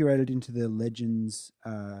inaugurated into the Legends.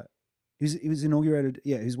 He was inaugurated.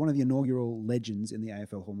 Yeah, he was one of the inaugural legends in the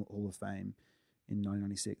AFL Hall of Fame in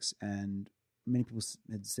 1996, and many people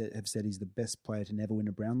have said he's the best player to never win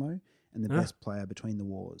a Brownlow and the best player between the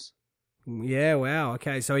wars. Yeah, wow.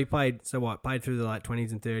 Okay, so he played. So what? Played through the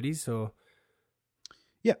 20s and 30s, or?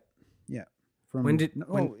 Yeah. From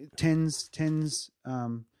tens. Started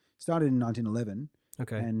in 1911.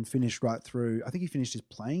 Okay. And finished right through. I think he finished his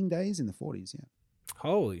playing days in the 40s. Yeah.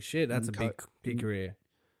 Holy shit, that's a big career.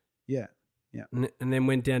 Yeah. And then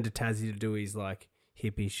went down to Tassie to do his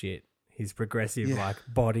hippie shit, his progressive like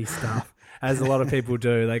body stuff, as a lot of people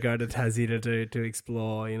do. They go to Tassie to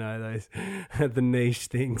explore, you know, those the niche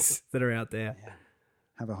things that are out there. Yeah.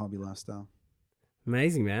 Have a hobby lifestyle.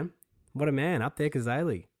 Amazing, man. What a man. Up there,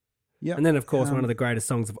 Kazali. Yeah. And then, of course, one of the greatest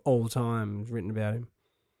songs of all time written about him.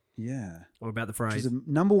 Yeah. Or about the Which phrase. was a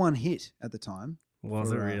number one hit at the time.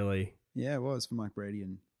 Was it really? Yeah, it was for Mike Brady,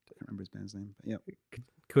 and I can't remember his band's name. But yeah.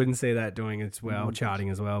 Couldn't see that doing its well, charting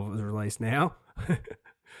as well. It was released now.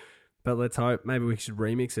 But let's hope. Maybe we should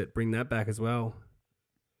remix it. Bring that back as well.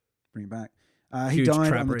 Bring it back. He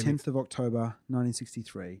died on the 10th of October,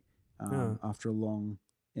 1963, after a long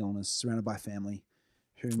illness, surrounded by family,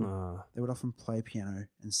 whom they would often play piano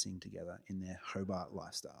and sing together in their Hobart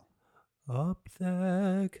lifestyle. Up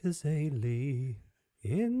there, Kazali,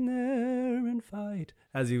 in there and fight.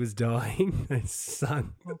 As he was dying, they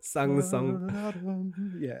sung the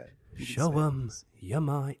song. Yeah. Show him you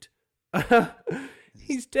might.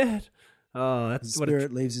 He's dead. Oh, that's his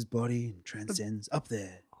spirit leaves his body and transcends up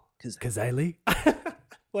there. Kazali.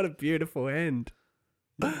 What a beautiful end.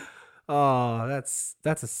 Oh, that's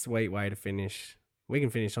a sweet way to finish. We can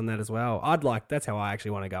finish on that as well. That's how I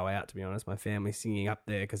actually want to go out, to be honest. My family singing up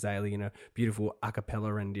there, Kazali, in a beautiful a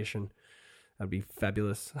cappella rendition. That'd be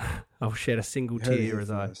fabulous. I'll shed a single tear as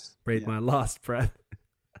I breathe my last breath.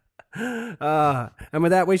 And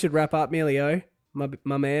with that, we should wrap up, Melio,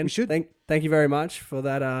 my man. We should. Thank you very much for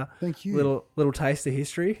that Thank you. little taste of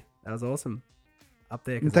history. That was awesome. Up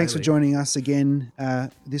there, Kazali. And thanks for joining us again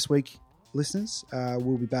this week, listeners.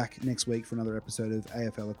 We'll be back next week for another episode of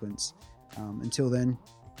AF Eloquence. Until then,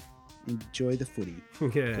 enjoy the footy.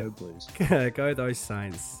 Yeah. Go Blues. Go those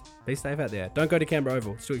Saints. Be safe out there. Don't go to Canberra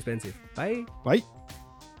Oval. It's too expensive. Bye. Bye.